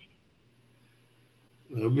pleasure.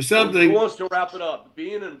 It'll be something. Who wants to wrap it up?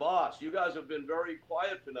 Bean and Boss, you guys have been very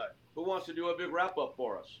quiet tonight. Who wants to do a big wrap up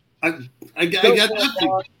for us? I got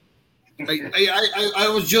nothing. I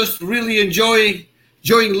was just really enjoying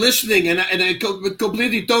listening, and it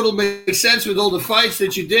completely total makes sense with all the fights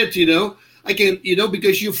that you did. You know, I can,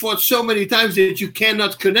 because you fought so many times that you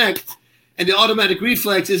cannot connect, and the automatic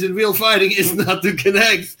reflex is in real fighting is not to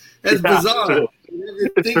connect. That's bizarre.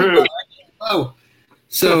 It's true. Wow.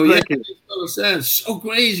 So yeah, Thank you. it makes total sense. So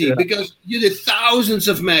crazy because you did thousands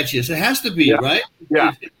of matches. It has to be right.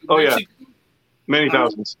 Yeah. Oh yeah. Mexico. Many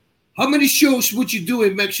thousands. How many shows would you do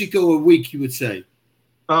in Mexico a week? You would say.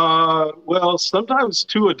 Well, sometimes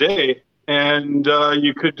 2 a day, and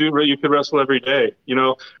you could wrestle every day.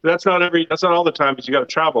 That's not all the time because you got to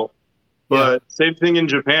travel. But same thing in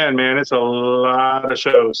Japan, man. It's a lot of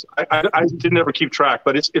shows. I didn't ever keep track,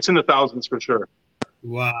 but it's in the thousands for sure.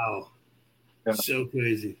 Wow. Yeah. So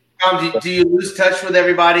crazy. Tom, do you lose touch with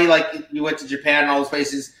everybody? Like you went to Japan and all those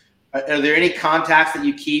places. Are there any contacts that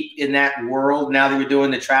you keep in that world now that you're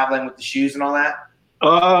doing the traveling with the shoes and all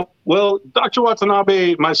that? Well, Dr.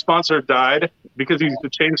 Watanabe, my sponsor, died because he's a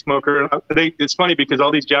chain smoker. It's funny because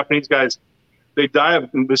all these Japanese guys, they die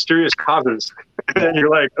of mysterious causes. And you're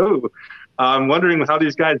like, oh, I'm wondering how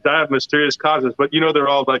these guys die of mysterious causes. But, they're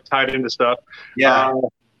all like tied into stuff. Yeah.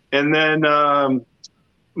 And then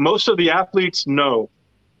most of the athletes know.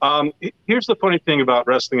 Here's the funny thing about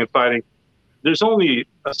wrestling and fighting. There's only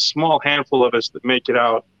a small handful of us that make it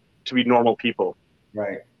out to be normal people.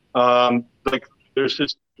 Right. Like there's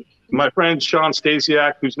just my friend Sean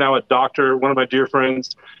Stasiak, who's now a doctor, one of my dear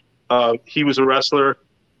friends. He was a wrestler.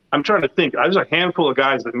 I'm trying to think. There's a handful of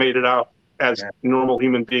guys that made it out as normal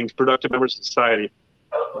human beings, productive members of society.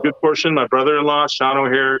 A good portion. My brother-in-law, Sean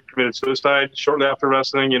O'Hare, committed suicide shortly after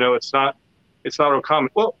wrestling. It's not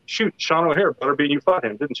uncommon. Well, shoot, Sean O'Hare, Butterbean, you fought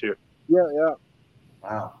him, didn't you? Yeah.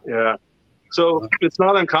 Wow. Yeah. So it's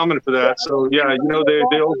not uncommon for that. So yeah,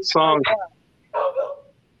 the old song.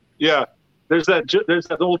 Yeah, there's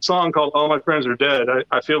that old song called "All My Friends Are Dead."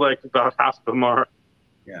 I feel like about half of them are.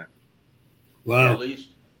 Yeah. Wow. At least.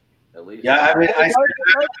 Yeah, I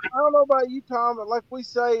don't know about you, Tom, but like I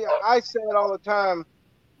say it all the time.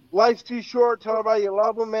 Life's too short. Tell everybody you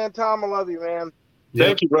love them, man. Tom, I love you, man.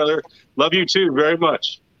 Thank you, brother. Love you too very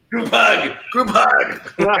much. Group hug. Goodbye.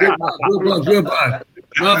 Love.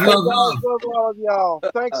 Love all of y'all.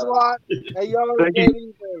 Thanks a lot. Hey, y'all have a Thank great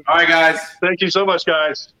evening. All right, guys. Thank you so much,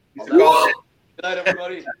 guys. Good night,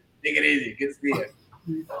 everybody. Take it easy. Good to see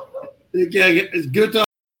you. Yeah, it's good to.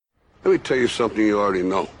 Let me tell you something you already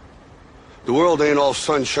know. The world ain't all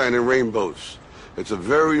sunshine and rainbows. It's a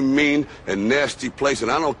very mean and nasty place,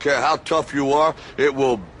 and I don't care how tough you are, it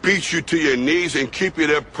will beat you to your knees and keep you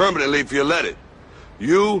there permanently if you let it.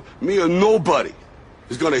 You, me, or nobody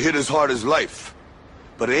is gonna hit as hard as life.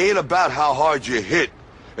 But it ain't about how hard you hit.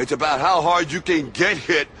 It's about how hard you can get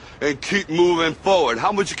hit and keep moving forward.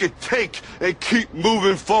 How much you can take and keep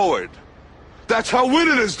moving forward. That's how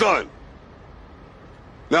winning is done.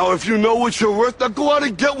 Now, if you know what you're worth, now go out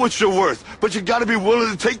and get what you're worth. But you gotta be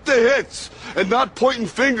willing to take the hits and not pointing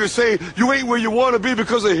fingers saying you ain't where you want to be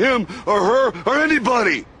because of him or her or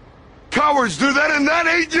anybody. Cowards do that, and that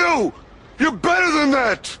ain't you. You're better than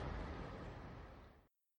that.